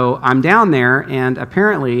 And so I'm down there, and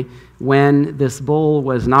apparently when this bull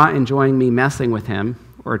was not enjoying me messing with him,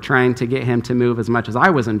 or trying to get him to move as much as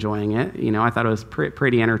I was enjoying it. I thought it was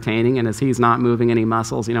pretty entertaining, and as he's not moving any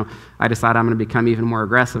muscles, I decided I'm going to become even more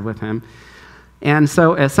aggressive with him. And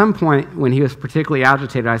so at some point, when he was particularly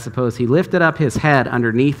agitated, I suppose, he lifted up his head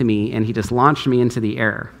underneath me, and he just launched me into the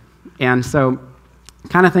air. And so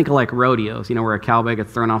kind of think of like rodeos, where a cowboy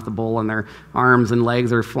gets thrown off the bull, and their arms and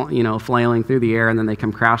legs are flailing through the air, and then they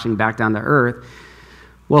come crashing back down to earth.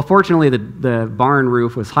 Well, fortunately, the barn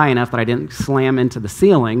roof was high enough that I didn't slam into the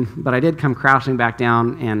ceiling, but I did come crashing back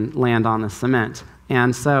down and land on the cement.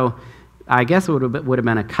 And so I guess it would have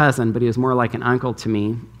been a cousin, but he was more like an uncle to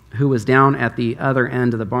me, who was down at the other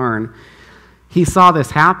end of the barn. He saw this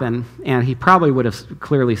happen, and he probably would have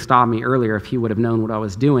clearly stopped me earlier if he would have known what I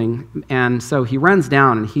was doing. And so he runs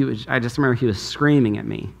down, and I just remember he was screaming at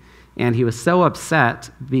me. And he was so upset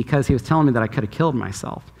because he was telling me that I could have killed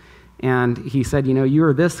myself. And he said,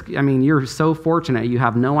 you're so fortunate. You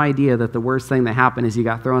have no idea that the worst thing that happened is you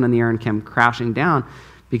got thrown in the air and came crashing down,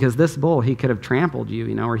 because this bull, he could have trampled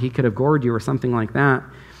you, or he could have gored you or something like that.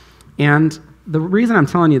 And the reason I'm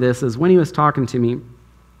telling you this is when he was talking to me,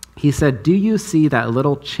 he said, do you see that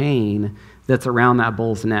little chain that's around that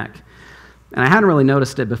bull's neck? And I hadn't really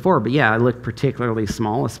noticed it before, but yeah, it looked particularly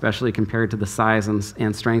small, especially compared to the size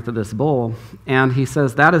and strength of this bull. And he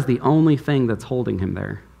says, that is the only thing that's holding him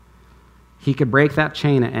there. He could break that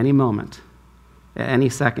chain at any moment. At any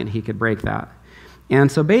second, he could break that.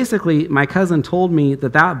 And so basically, my cousin told me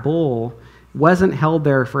that bull wasn't held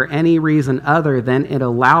there for any reason other than it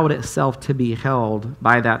allowed itself to be held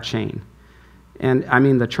by that chain. And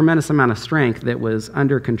the tremendous amount of strength that was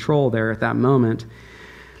under control there at that moment.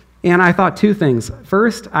 And I thought two things.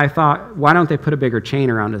 First, I thought, why don't they put a bigger chain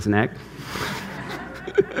around his neck?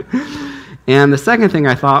 And the second thing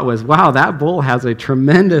I thought was, wow, that bull has a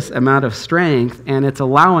tremendous amount of strength, and it's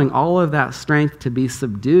allowing all of that strength to be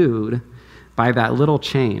subdued by that little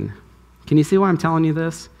chain. Can you see why I'm telling you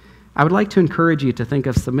this? I would like to encourage you to think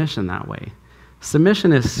of submission that way.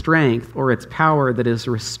 Submission is strength, or it's power that is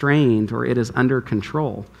restrained, or it is under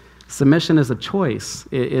control. Submission is a choice.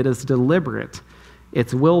 It is deliberate.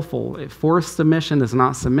 It's willful. Forced submission is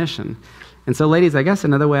not submission. And so, ladies, I guess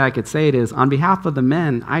another way I could say it is, on behalf of the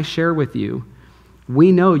men, I share with you,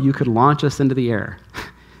 we know you could launch us into the air.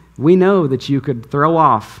 We know that you could throw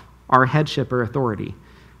off our headship or authority.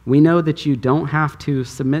 We know that you don't have to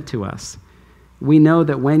submit to us. We know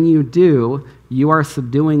that when you do, you are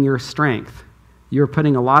subduing your strength. You're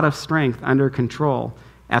putting a lot of strength under control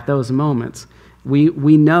at those moments.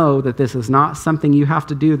 We know that this is not something you have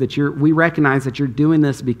to do, we recognize that you're doing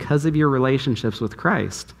this because of your relationships with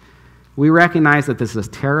Christ. We recognize that this is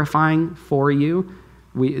terrifying for you,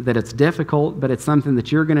 that it's difficult, but it's something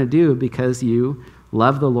that you're going to do because you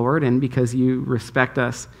love the Lord and because you respect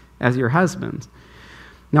us as your husbands.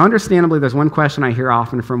 Now, understandably, there's one question I hear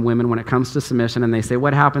often from women when it comes to submission, and they say,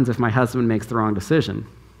 what happens if my husband makes the wrong decision?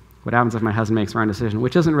 What happens if my husband makes the wrong decision?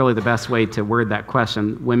 Which isn't really the best way to word that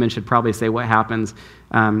question. Women should probably say, what happens?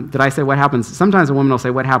 Did I say what happens? Sometimes a woman will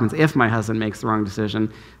say, what happens if my husband makes the wrong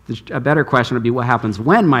decision? A better question would be, what happens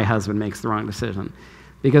when my husband makes the wrong decision?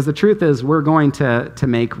 Because the truth is, we're going to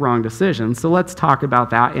make wrong decisions. So let's talk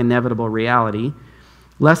about that inevitable reality.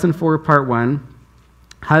 Lesson 4, part 1,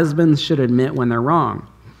 husbands should admit when they're wrong.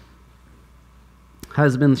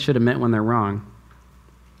 Husbands should admit when they're wrong.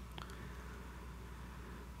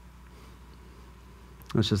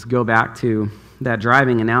 Let's just go back to that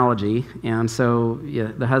driving analogy. And so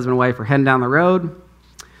the husband and wife are heading down the road,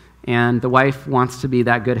 and the wife wants to be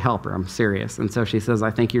that good helper. I'm serious. And so she says,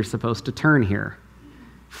 I think you're supposed to turn here.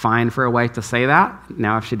 Fine for a wife to say that.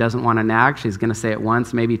 Now, if she doesn't want to nag, she's going to say it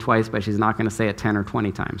once, maybe twice, but she's not going to say it 10 or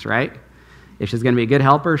 20 times, right? If she's going to be a good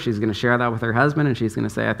helper, she's going to share that with her husband, and she's going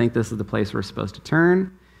to say, I think this is the place we're supposed to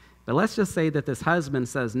turn. But let's just say that this husband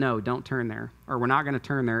says, no, don't turn there, or we're not going to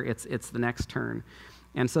turn there. It's the next turn.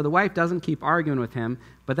 And so the wife doesn't keep arguing with him,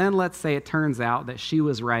 but then let's say it turns out that she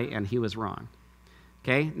was right and he was wrong.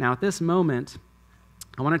 Okay? Now, at this moment,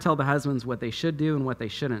 I want to tell the husbands what they should do and what they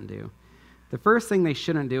shouldn't do. The first thing they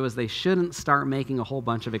shouldn't do is they shouldn't start making a whole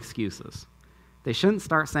bunch of excuses. They shouldn't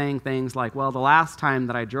start saying things like, well, the last time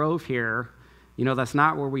that I drove here, that's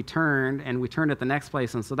not where we turned, and we turned at the next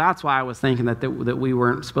place, and so that's why I was thinking that we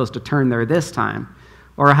weren't supposed to turn there this time.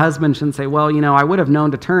 Or a husband shouldn't say, well, I would have known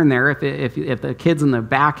to turn there if the kids in the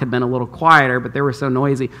back had been a little quieter, but they were so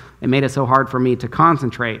noisy, it made it so hard for me to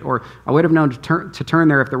concentrate. Or I would have known to turn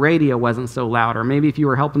there if the radio wasn't so loud. Or maybe if you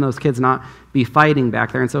were helping those kids not be fighting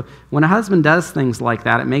back there. And so when a husband does things like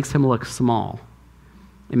that, it makes him look small.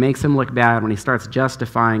 It makes him look bad when he starts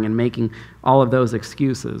justifying and making all of those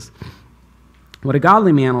excuses. What a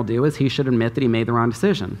godly man will do is he should admit that he made the wrong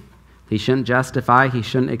decision. He shouldn't justify, he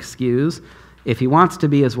shouldn't excuse. If he wants to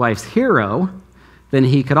be his wife's hero, then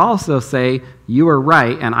he could also say, you were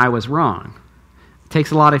right and I was wrong. It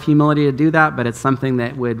takes a lot of humility to do that, but it's something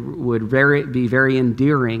that would be very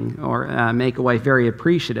endearing or make a wife very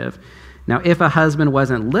appreciative. Now, if a husband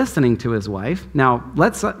wasn't listening to his wife, now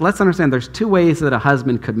let's understand there's two ways that a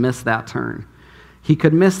husband could miss that turn. He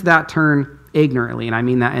could miss that turn ignorantly, and I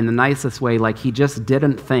mean that in the nicest way, like he just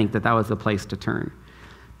didn't think that was the place to turn.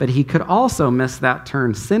 But he could also miss that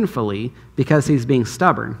turn sinfully because he's being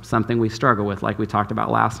stubborn, something we struggle with, like we talked about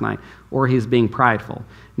last night, or he's being prideful.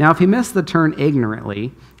 Now, if he missed the turn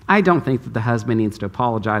ignorantly, I don't think that the husband needs to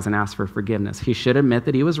apologize and ask for forgiveness. He should admit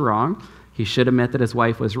that he was wrong. He should admit that his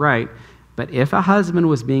wife was right. But if a husband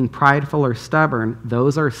was being prideful or stubborn,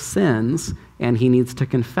 those are sins, and he needs to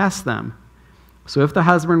confess them. So if the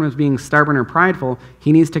husband was being stubborn or prideful,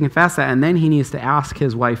 he needs to confess that, and then he needs to ask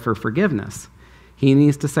his wife for forgiveness. He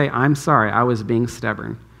needs to say, I'm sorry, I was being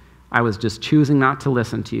stubborn. I was just choosing not to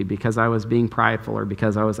listen to you because I was being prideful or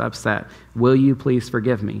because I was upset. Will you please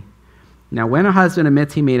forgive me? Now, when a husband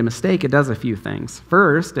admits he made a mistake, it does a few things.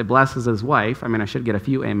 First, it blesses his wife. I should get a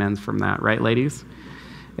few amens from that, right, ladies?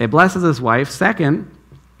 It blesses his wife. Second,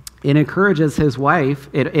 it encourages his wife.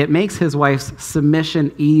 It makes his wife's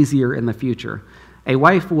submission easier in the future. A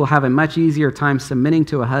wife will have a much easier time submitting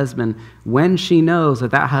to a husband when she knows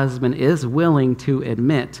that that husband is willing to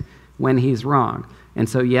admit when he's wrong. And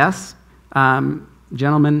so, yes,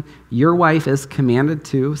 gentlemen, your wife is commanded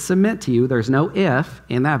to submit to you. There's no if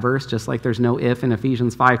in that verse, just like there's no if in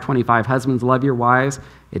Ephesians 5:25. Husbands, love your wives.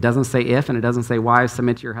 It doesn't say if, and it doesn't say wives,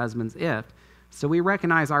 submit to your husbands if. So we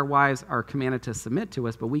recognize our wives are commanded to submit to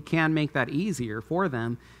us, but we can make that easier for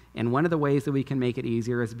them. And one of the ways that we can make it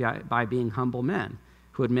easier is by being humble men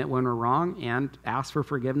who admit when we're wrong and ask for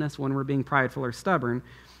forgiveness when we're being prideful or stubborn.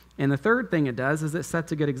 And the third thing it does is it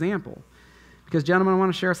sets a good example. Because, gentlemen, I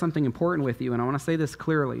want to share something important with you, and I want to say this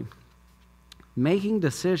clearly. Making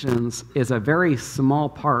decisions is a very small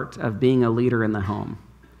part of being a leader in the home.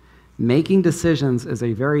 Making decisions is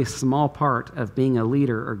a very small part of being a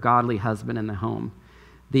leader or godly husband in the home.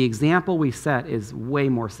 The example we set is way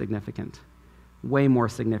more significant. Way more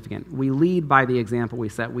significant. We lead by the example we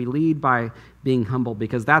set. We lead by being humble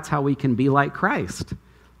because that's how we can be like Christ.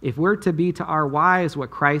 If we're to be to our wives what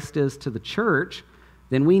Christ is to the church,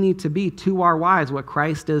 then we need to be to our wives what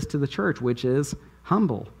Christ is to the church, which is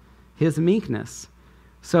humble, his meekness.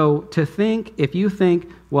 So if you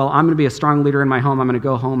think, well, I'm going to be a strong leader in my home, I'm going to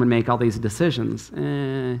go home and make all these decisions,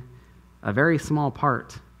 a very small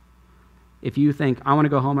part. If you think, I want to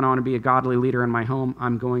go home and I want to be a godly leader in my home,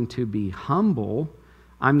 I'm going to be humble.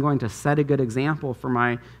 I'm going to set a good example for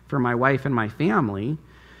my wife and my family.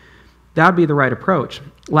 That would be the right approach.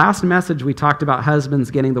 Last message, we talked about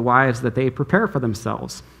husbands getting the wives that they prepare for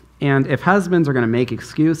themselves. And if husbands are going to make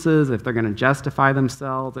excuses, if they're going to justify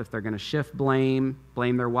themselves, if they're going to shift blame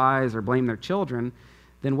their wives or blame their children,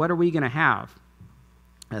 then what are we going to have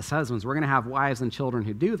as husbands? We're going to have wives and children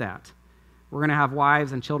who do that. We're going to have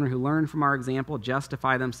wives and children who learn from our example,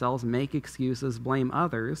 justify themselves, make excuses, blame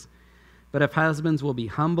others. But if husbands will be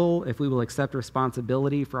humble, if we will accept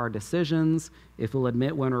responsibility for our decisions, if we'll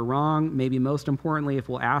admit when we're wrong, maybe most importantly, if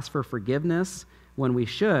we'll ask for forgiveness when we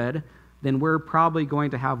should, then we're probably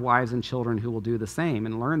going to have wives and children who will do the same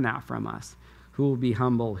and learn that from us, who will be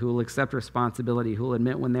humble, who will accept responsibility, who will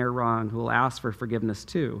admit when they're wrong, who will ask for forgiveness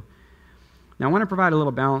too. Now, I want to provide a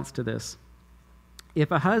little balance to this.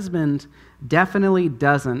 If a husband definitely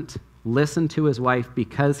doesn't listen to his wife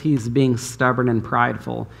because he's being stubborn and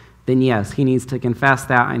prideful, then yes, he needs to confess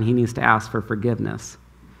that and he needs to ask for forgiveness.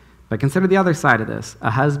 But consider the other side of this.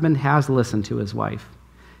 A husband has listened to his wife.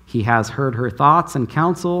 He has heard her thoughts and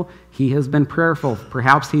counsel. He has been prayerful.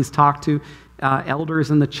 Perhaps he's talked to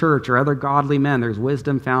elders in the church or other godly men. There's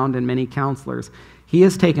wisdom found in many counselors. He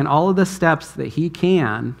has taken all of the steps that he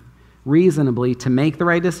can reasonably to make the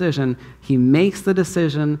right decision. He makes the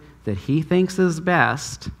decision that he thinks is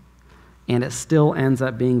best, and it still ends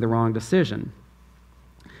up being the wrong decision.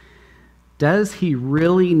 Does he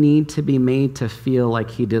really need to be made to feel like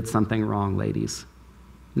he did something wrong, ladies?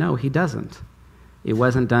 No, he doesn't. It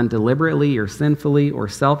wasn't done deliberately or sinfully or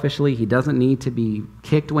selfishly. He doesn't need to be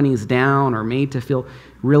kicked when he's down or made to feel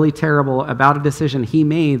really terrible about a decision he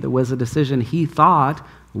made that was a decision he thought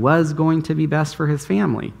was going to be best for his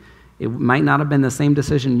family. It might not have been the same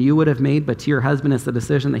decision you would have made, but to your husband, it's the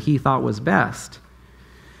decision that he thought was best.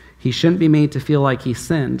 He shouldn't be made to feel like he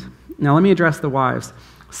sinned. Now, let me address the wives.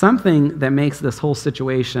 Something that makes this whole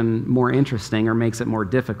situation more interesting or makes it more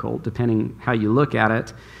difficult, depending how you look at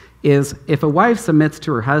it, is if a wife submits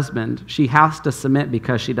to her husband, she has to submit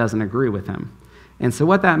because she doesn't agree with him. And so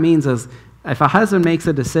what that means is if a husband makes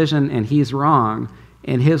a decision and he's wrong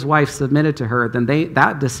and his wife submitted to her, then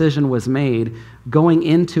that decision was made going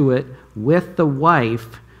into it with the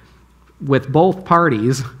wife, with both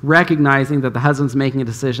parties recognizing that the husband's making a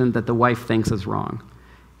decision that the wife thinks is wrong,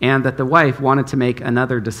 and that the wife wanted to make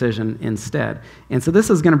another decision instead. And so this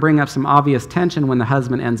is going to bring up some obvious tension when the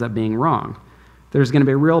husband ends up being wrong. There's going to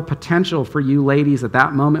be real potential for you ladies at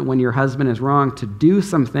that moment when your husband is wrong to do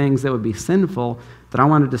some things that would be sinful that I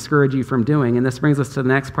want to discourage you from doing. And this brings us to the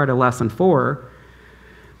next part of lesson 4.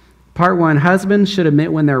 Part 1, husbands should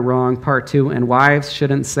admit when they're wrong. Part 2, and wives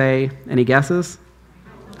shouldn't say, any guesses?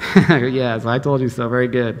 Yes, I told you so. Very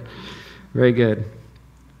good. Very good.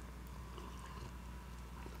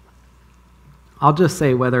 I'll just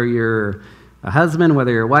say whether you're a husband,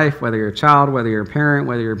 whether you're a wife, whether you're a child, whether you're a parent,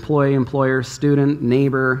 whether you're employee, employer, student,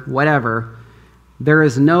 neighbor, whatever, there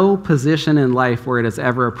is no position in life where it is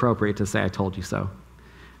ever appropriate to say, I told you so.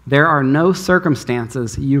 There are no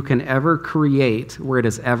circumstances you can ever create where it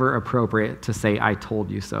is ever appropriate to say, I told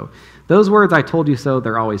you so. Those words, I told you so,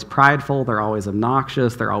 they're always prideful, they're always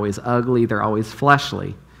obnoxious, they're always ugly, they're always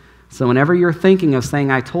fleshly. So whenever you're thinking of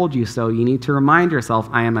saying, I told you so, you need to remind yourself,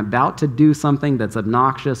 I am about to do something that's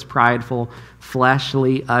obnoxious, prideful,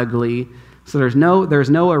 fleshly, ugly. So there's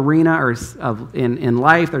no arena in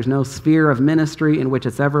life, there's no sphere of ministry in which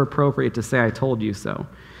it's ever appropriate to say, I told you so.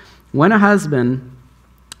 When a husband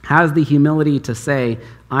has the humility to say,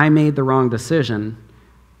 I made the wrong decision,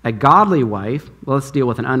 a godly wife, well, let's deal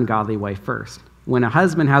with an ungodly wife first. When a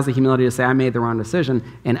husband has the humility to say, I made the wrong decision,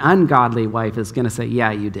 an ungodly wife is going to say,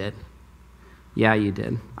 yeah, you did. Yeah, you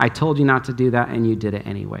did. I told you not to do that, and you did it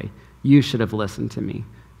anyway. You should have listened to me.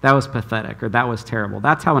 That was pathetic, or that was terrible.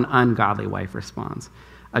 That's how an ungodly wife responds.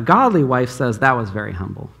 A godly wife says, that was very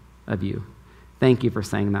humble of you. Thank you for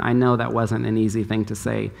saying that. I know that wasn't an easy thing to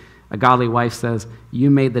say. A godly wife says, you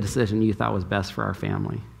made the decision you thought was best for our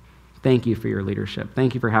family. Thank you for your leadership.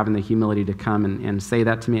 Thank you for having the humility to come and say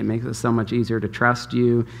that to me. It makes it so much easier to trust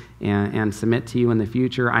you and submit to you in the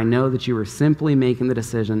future. I know that you were simply making the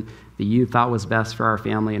decision that you thought was best for our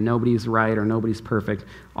family, and nobody's right or nobody's perfect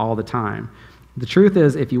all the time. The truth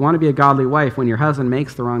is, if you want to be a godly wife, when your husband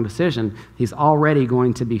makes the wrong decision, he's already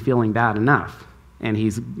going to be feeling bad enough. And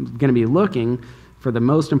he's going to be looking for the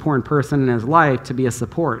most important person in his life to be a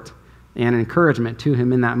support and encouragement to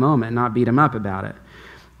him in that moment, not beat him up about it.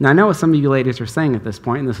 Now, I know what some of you ladies are saying at this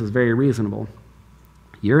point, and this is very reasonable.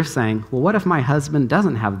 You're saying, well, what if my husband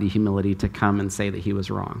doesn't have the humility to come and say that he was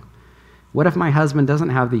wrong? What if my husband doesn't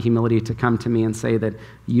have the humility to come to me and say that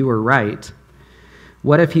you were right?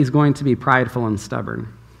 What if he's going to be prideful and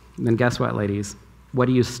stubborn? Then guess what, ladies? What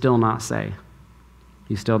do you still not say?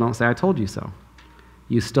 You still don't say, I told you so.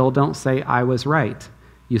 You still don't say, I was right.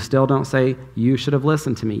 You still don't say, you should have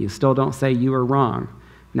listened to me. You still don't say, you were wrong.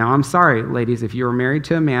 Now, I'm sorry, ladies, if you were married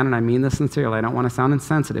to a man, and I mean this sincerely, I don't want to sound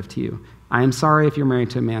insensitive to you. I am sorry if you're married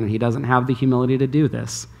to a man and he doesn't have the humility to do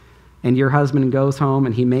this, and your husband goes home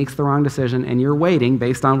and he makes the wrong decision, and you're waiting,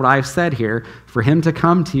 based on what I've said here, for him to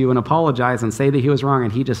come to you and apologize and say that he was wrong,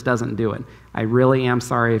 and he just doesn't do it. I really am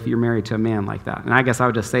sorry if you're married to a man like that. And I guess I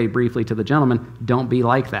would just say briefly to the gentleman, don't be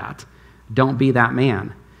like that. Don't be that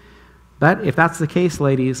man. But if that's the case,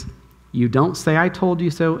 ladies, you don't say, I told you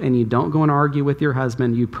so, and you don't go and argue with your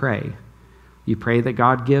husband. You pray. You pray that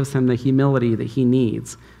God gives him the humility that he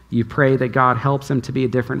needs. You pray that God helps him to be a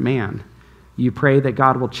different man. You pray that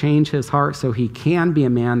God will change his heart so he can be a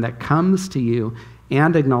man that comes to you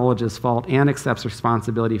and acknowledges fault and accepts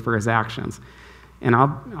responsibility for his actions. And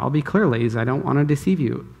I'll be clear, ladies, I don't want to deceive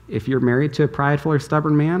you. If you're married to a prideful or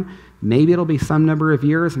stubborn man, maybe it'll be some number of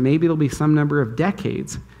years, maybe it'll be some number of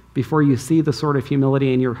decades before you see the sort of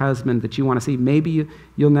humility in your husband that you want to see. Maybe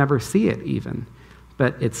you'll never see it even.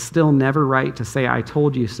 But it's still never right to say, I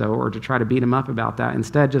told you so, or to try to beat him up about that.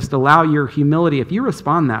 Instead, just allow your humility. If you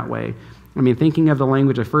respond that way, I mean, thinking of the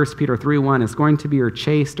language of 1 Peter 3:1, it's going to be your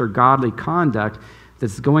chaste or godly conduct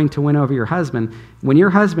that's going to win over your husband. When your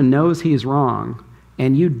husband knows he's wrong,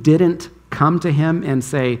 and you didn't come to him and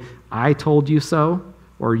say, I told you so,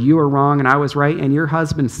 or you were wrong and I was right, and your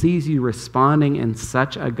husband sees you responding in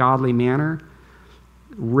such a godly manner,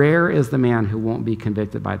 rare is the man who won't be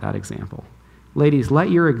convicted by that example. Ladies, let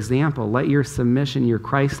your example, let your submission, your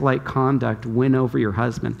Christ-like conduct win over your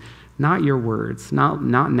husband, not your words, not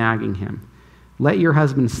nagging him. Let your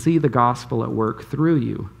husband see the gospel at work through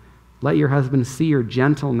you. Let your husband see your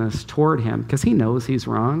gentleness toward him, because he knows he's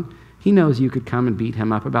wrong. He knows you could come and beat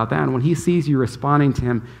him up about that. And when he sees you responding to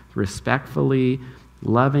him respectfully,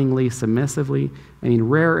 lovingly, submissively, I mean,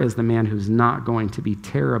 rare is the man who's not going to be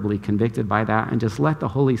terribly convicted by that, and just let the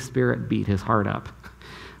Holy Spirit beat his heart up.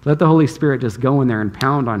 Let the Holy Spirit just go in there and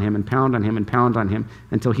pound on him and pound on him and pound on him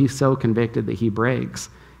until he's so convicted that he breaks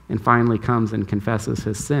and finally comes and confesses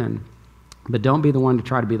his sin. But don't be the one to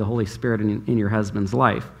try to be the Holy Spirit in your husband's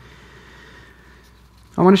life.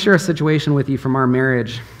 I want to share a situation with you from our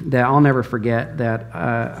marriage that I'll never forget that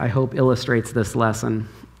I hope illustrates this lesson.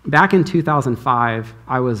 Back in 2005,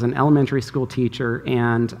 I was an elementary school teacher,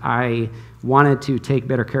 and I wanted to take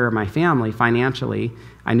better care of my family financially.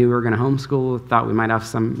 I knew we were going to homeschool, thought we might have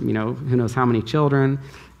some, who knows how many children.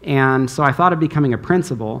 And so I thought of becoming a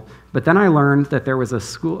principal, but then I learned that there was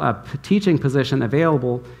a teaching position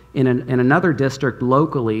available in another district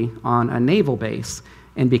locally on a naval base.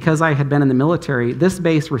 And because I had been in the military, this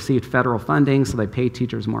base received federal funding, so they paid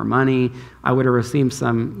teachers more money. I would have received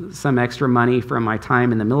some extra money from my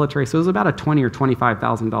time in the military. So it was about a $20,000 or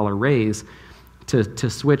 $25,000 raise to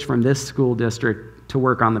switch from this school district to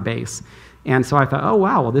work on the base. And so I thought, oh,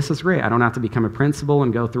 wow, well, this is great. I don't have to become a principal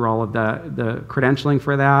and go through all of the credentialing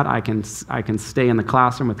for that. I can stay in the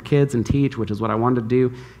classroom with kids and teach, which is what I wanted to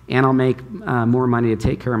do, and I'll make more money to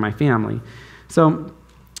take care of my family. So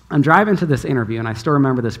I'm driving to this interview, and I still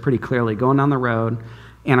remember this pretty clearly, going down the road,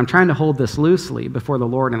 and I'm trying to hold this loosely before the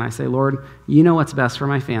Lord, and I say, Lord, you know what's best for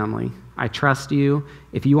my family. I trust you.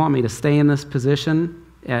 If you want me to stay in this position,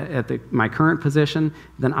 my current position,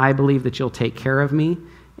 then I believe that you'll take care of me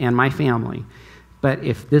and my family. But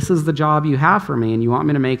if this is the job you have for me and you want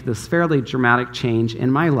me to make this fairly dramatic change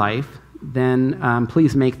in my life, then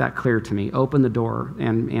please make that clear to me. Open the door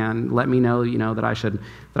and let me know, that I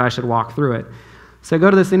should walk through it. So I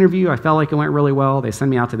go to this interview. I felt like it went really well. They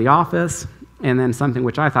send me out to the office, and then something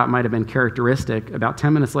which I thought might have been characteristic, about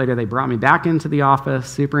 10 minutes later, they brought me back into the office,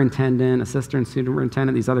 superintendent, assistant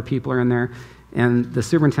superintendent, these other people are in there, and the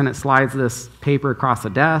superintendent slides this paper across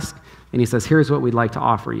the desk, and he says, here's what we'd like to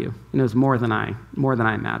offer you. And it was more than I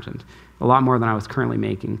imagined, a lot more than I was currently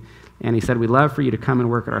making. And he said, we'd love for you to come and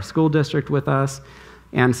work at our school district with us.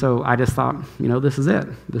 And so I just thought, this is it.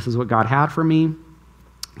 This is what God had for me.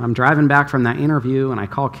 I'm driving back from that interview, and I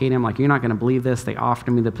call Katie. I'm like, you're not going to believe this. They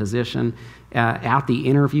offered me the position at the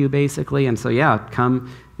interview, basically. And so, yeah,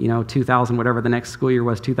 come, 2000, whatever the next school year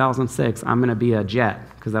was, 2006, I'm going to be a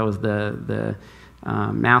Jet, because that was the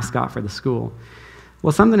mascot for the school.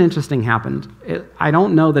 Well, something interesting happened. I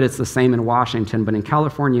don't know that it's the same in Washington, but in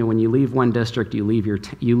California, when you leave one district, you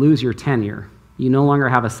lose your tenure. You no longer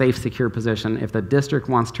have a safe, secure position. If the district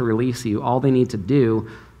wants to release you, all they need to do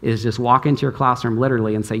is just walk into your classroom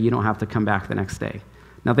literally and say, you don't have to come back the next day.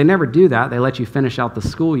 Now, they never do that. They let you finish out the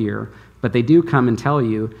school year, but they do come and tell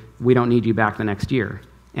you, we don't need you back the next year.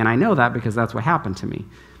 And I know that because that's what happened to me.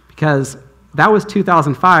 Because that was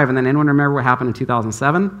 2005, and then anyone remember what happened in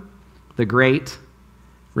 2007? The Great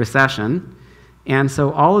Recession. And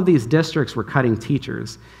so all of these districts were cutting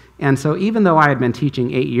teachers. And so even though I had been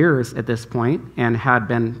teaching 8 years at this point and had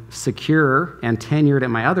been secure and tenured at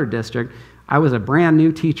my other district, I was a brand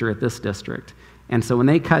new teacher at this district. And so when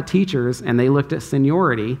they cut teachers and they looked at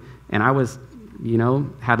seniority, and I was,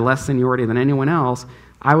 had less seniority than anyone else,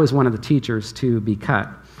 I was one of the teachers to be cut.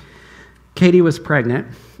 Katie was pregnant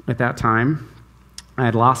at that time. I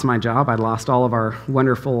had lost my job. I'd lost all of our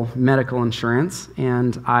wonderful medical insurance.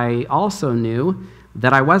 And I also knew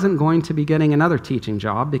that I wasn't going to be getting another teaching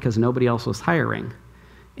job because nobody else was hiring.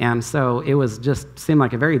 And so it was just seemed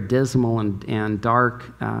like a very dismal and dark,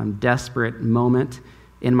 desperate moment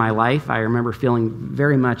in my life. I remember feeling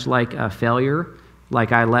very much like a failure,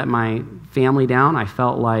 like I let my family down. I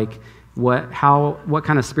felt like, what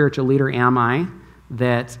kind of spiritual leader am I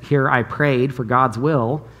that here I prayed for God's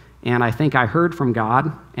will, and I think I heard from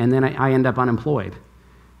God, and then I end up unemployed.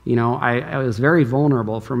 It was very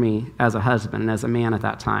vulnerable for me as a husband and as a man at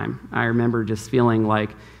that time. I remember just feeling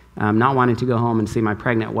like not wanting to go home and see my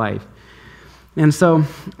pregnant wife. And so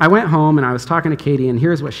I went home and I was talking to Katie, and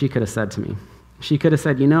here's what she could have said to me. She could have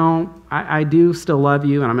said, I do still love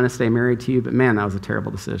you and I'm going to stay married to you, but man, that was a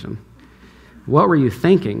terrible decision. What were you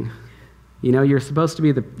thinking? You're supposed to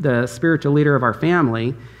be the spiritual leader of our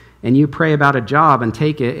family, and you pray about a job and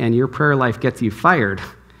take it, and your prayer life gets you fired.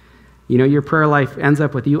 Your prayer life ends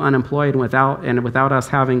up with you unemployed and without us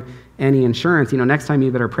having any insurance. Next time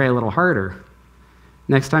you better pray a little harder.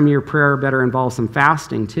 Next time your prayer better involve some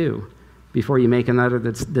fasting too before you make another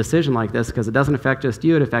decision like this, because it doesn't affect just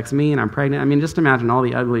you, it affects me, and I'm pregnant. Just imagine all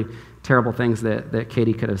the ugly, terrible things that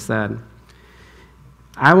Katie could have said.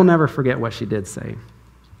 I will never forget what she did say.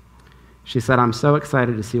 She said, I'm so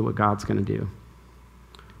excited to see what God's going to do.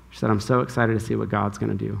 She said, I'm so excited to see what God's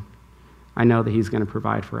going to do. I know that he's going to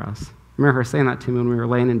provide for us. I remember her saying that to me when we were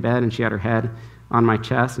laying in bed, and she had her head on my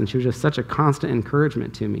chest, and she was just such a constant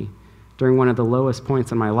encouragement to me during one of the lowest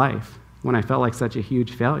points in my life, when I felt like such a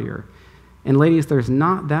huge failure. And ladies, there's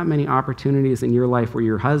not that many opportunities in your life where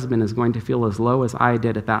your husband is going to feel as low as I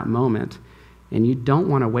did at that moment, and you don't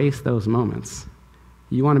want to waste those moments.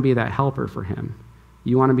 You want to be that helper for him.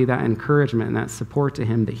 You want to be that encouragement and that support to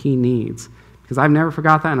him that he needs. Because I've never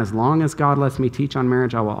forgot that, and as long as God lets me teach on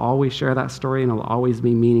marriage, I will always share that story, and it will always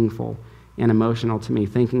be meaningful and emotional to me,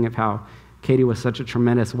 thinking of how Katie was such a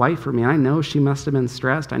tremendous wife for me. I know she must have been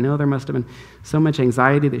stressed. I know there must have been so much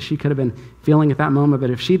anxiety that she could have been feeling at that moment, but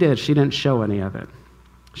if she did, she didn't show any of it.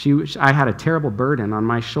 I had a terrible burden on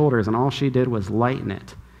my shoulders, and all she did was lighten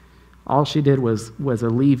it. All she did was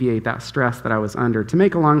alleviate that stress that I was under. To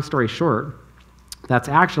make a long story short, that's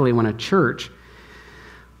actually when a church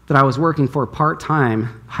that I was working for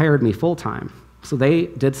part-time hired me full-time. So they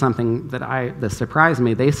did something that surprised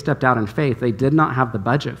me. They stepped out in faith. They did not have the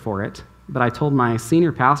budget for it. But I told my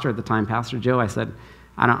senior pastor at the time, Pastor Joe, I said,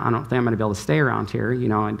 I don't think I'm going to be able to stay around here.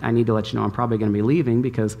 I need to let you know I'm probably going to be leaving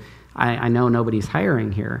because I know nobody's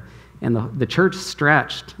hiring here. And the church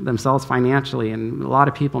stretched themselves financially, and a lot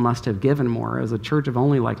of people must have given more. It was a church of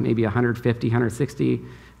only like maybe 150, 160,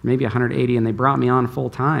 maybe 180, and they brought me on full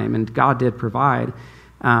time, and God did provide.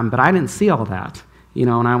 But I didn't see all that,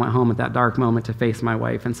 and I went home at that dark moment to face my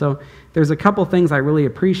wife. And so there's a couple things I really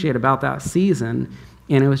appreciate about that season,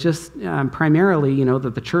 and it was just primarily,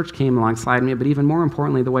 that the church came alongside me, but even more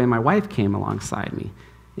importantly, the way my wife came alongside me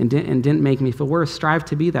and didn't make me feel worse. Strive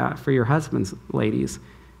to be that for your husbands, ladies.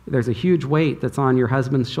 There's a huge weight that's on your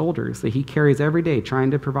husband's shoulders that he carries every day, trying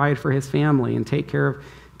to provide for his family and take care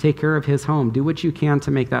of his home. Do what you can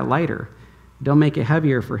to make that lighter. Don't make it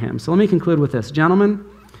heavier for him. So let me conclude with this. Gentlemen,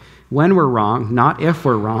 when we're wrong, not if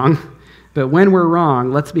we're wrong, but when we're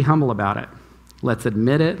wrong, let's be humble about it. Let's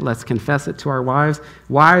admit it. Let's confess it to our wives.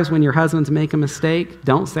 Wives, when your husbands make a mistake,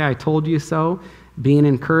 don't say, I told you so. Be an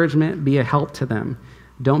encouragement. Be a help to them.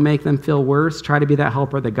 Don't make them feel worse. Try to be that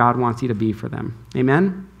helper that God wants you to be for them.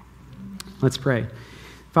 Amen? Let's pray.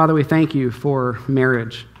 Father, we thank you for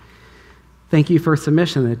marriage. Thank you for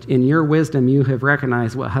submission, that in your wisdom you have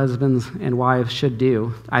recognized what husbands and wives should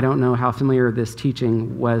do. I don't know how familiar this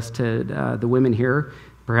teaching was to the women here,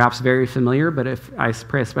 perhaps very familiar, but I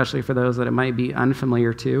pray especially for those that it might be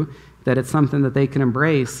unfamiliar to, that it's something that they can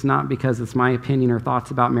embrace, not because it's my opinion or thoughts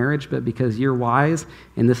about marriage, but because you're wise,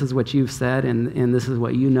 and this is what you've said, and this is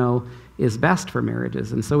what you know is best for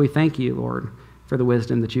marriages. And so we thank you, Lord, for the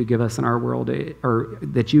wisdom that you give us in our world, or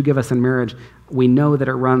that you give us in marriage. We know that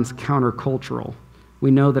it runs countercultural.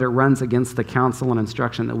 We know that it runs against the counsel and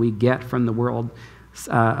instruction that we get from the world.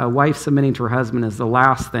 A wife submitting to her husband is the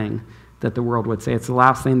last thing that the world would say. It's the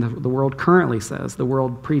last thing that the world currently says. The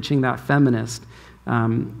world preaching that feminist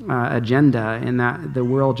agenda, and that the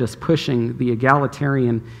world just pushing the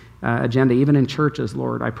egalitarian agenda, even in churches,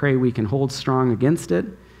 Lord. I pray we can hold strong against it,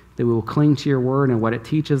 that we will cling to your word and what it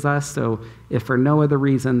teaches us. So if for no other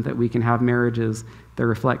reason, that we can have marriages that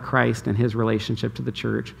reflect Christ and his relationship to the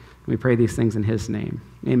church. We pray these things in his name.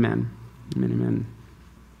 Amen. Amen, amen.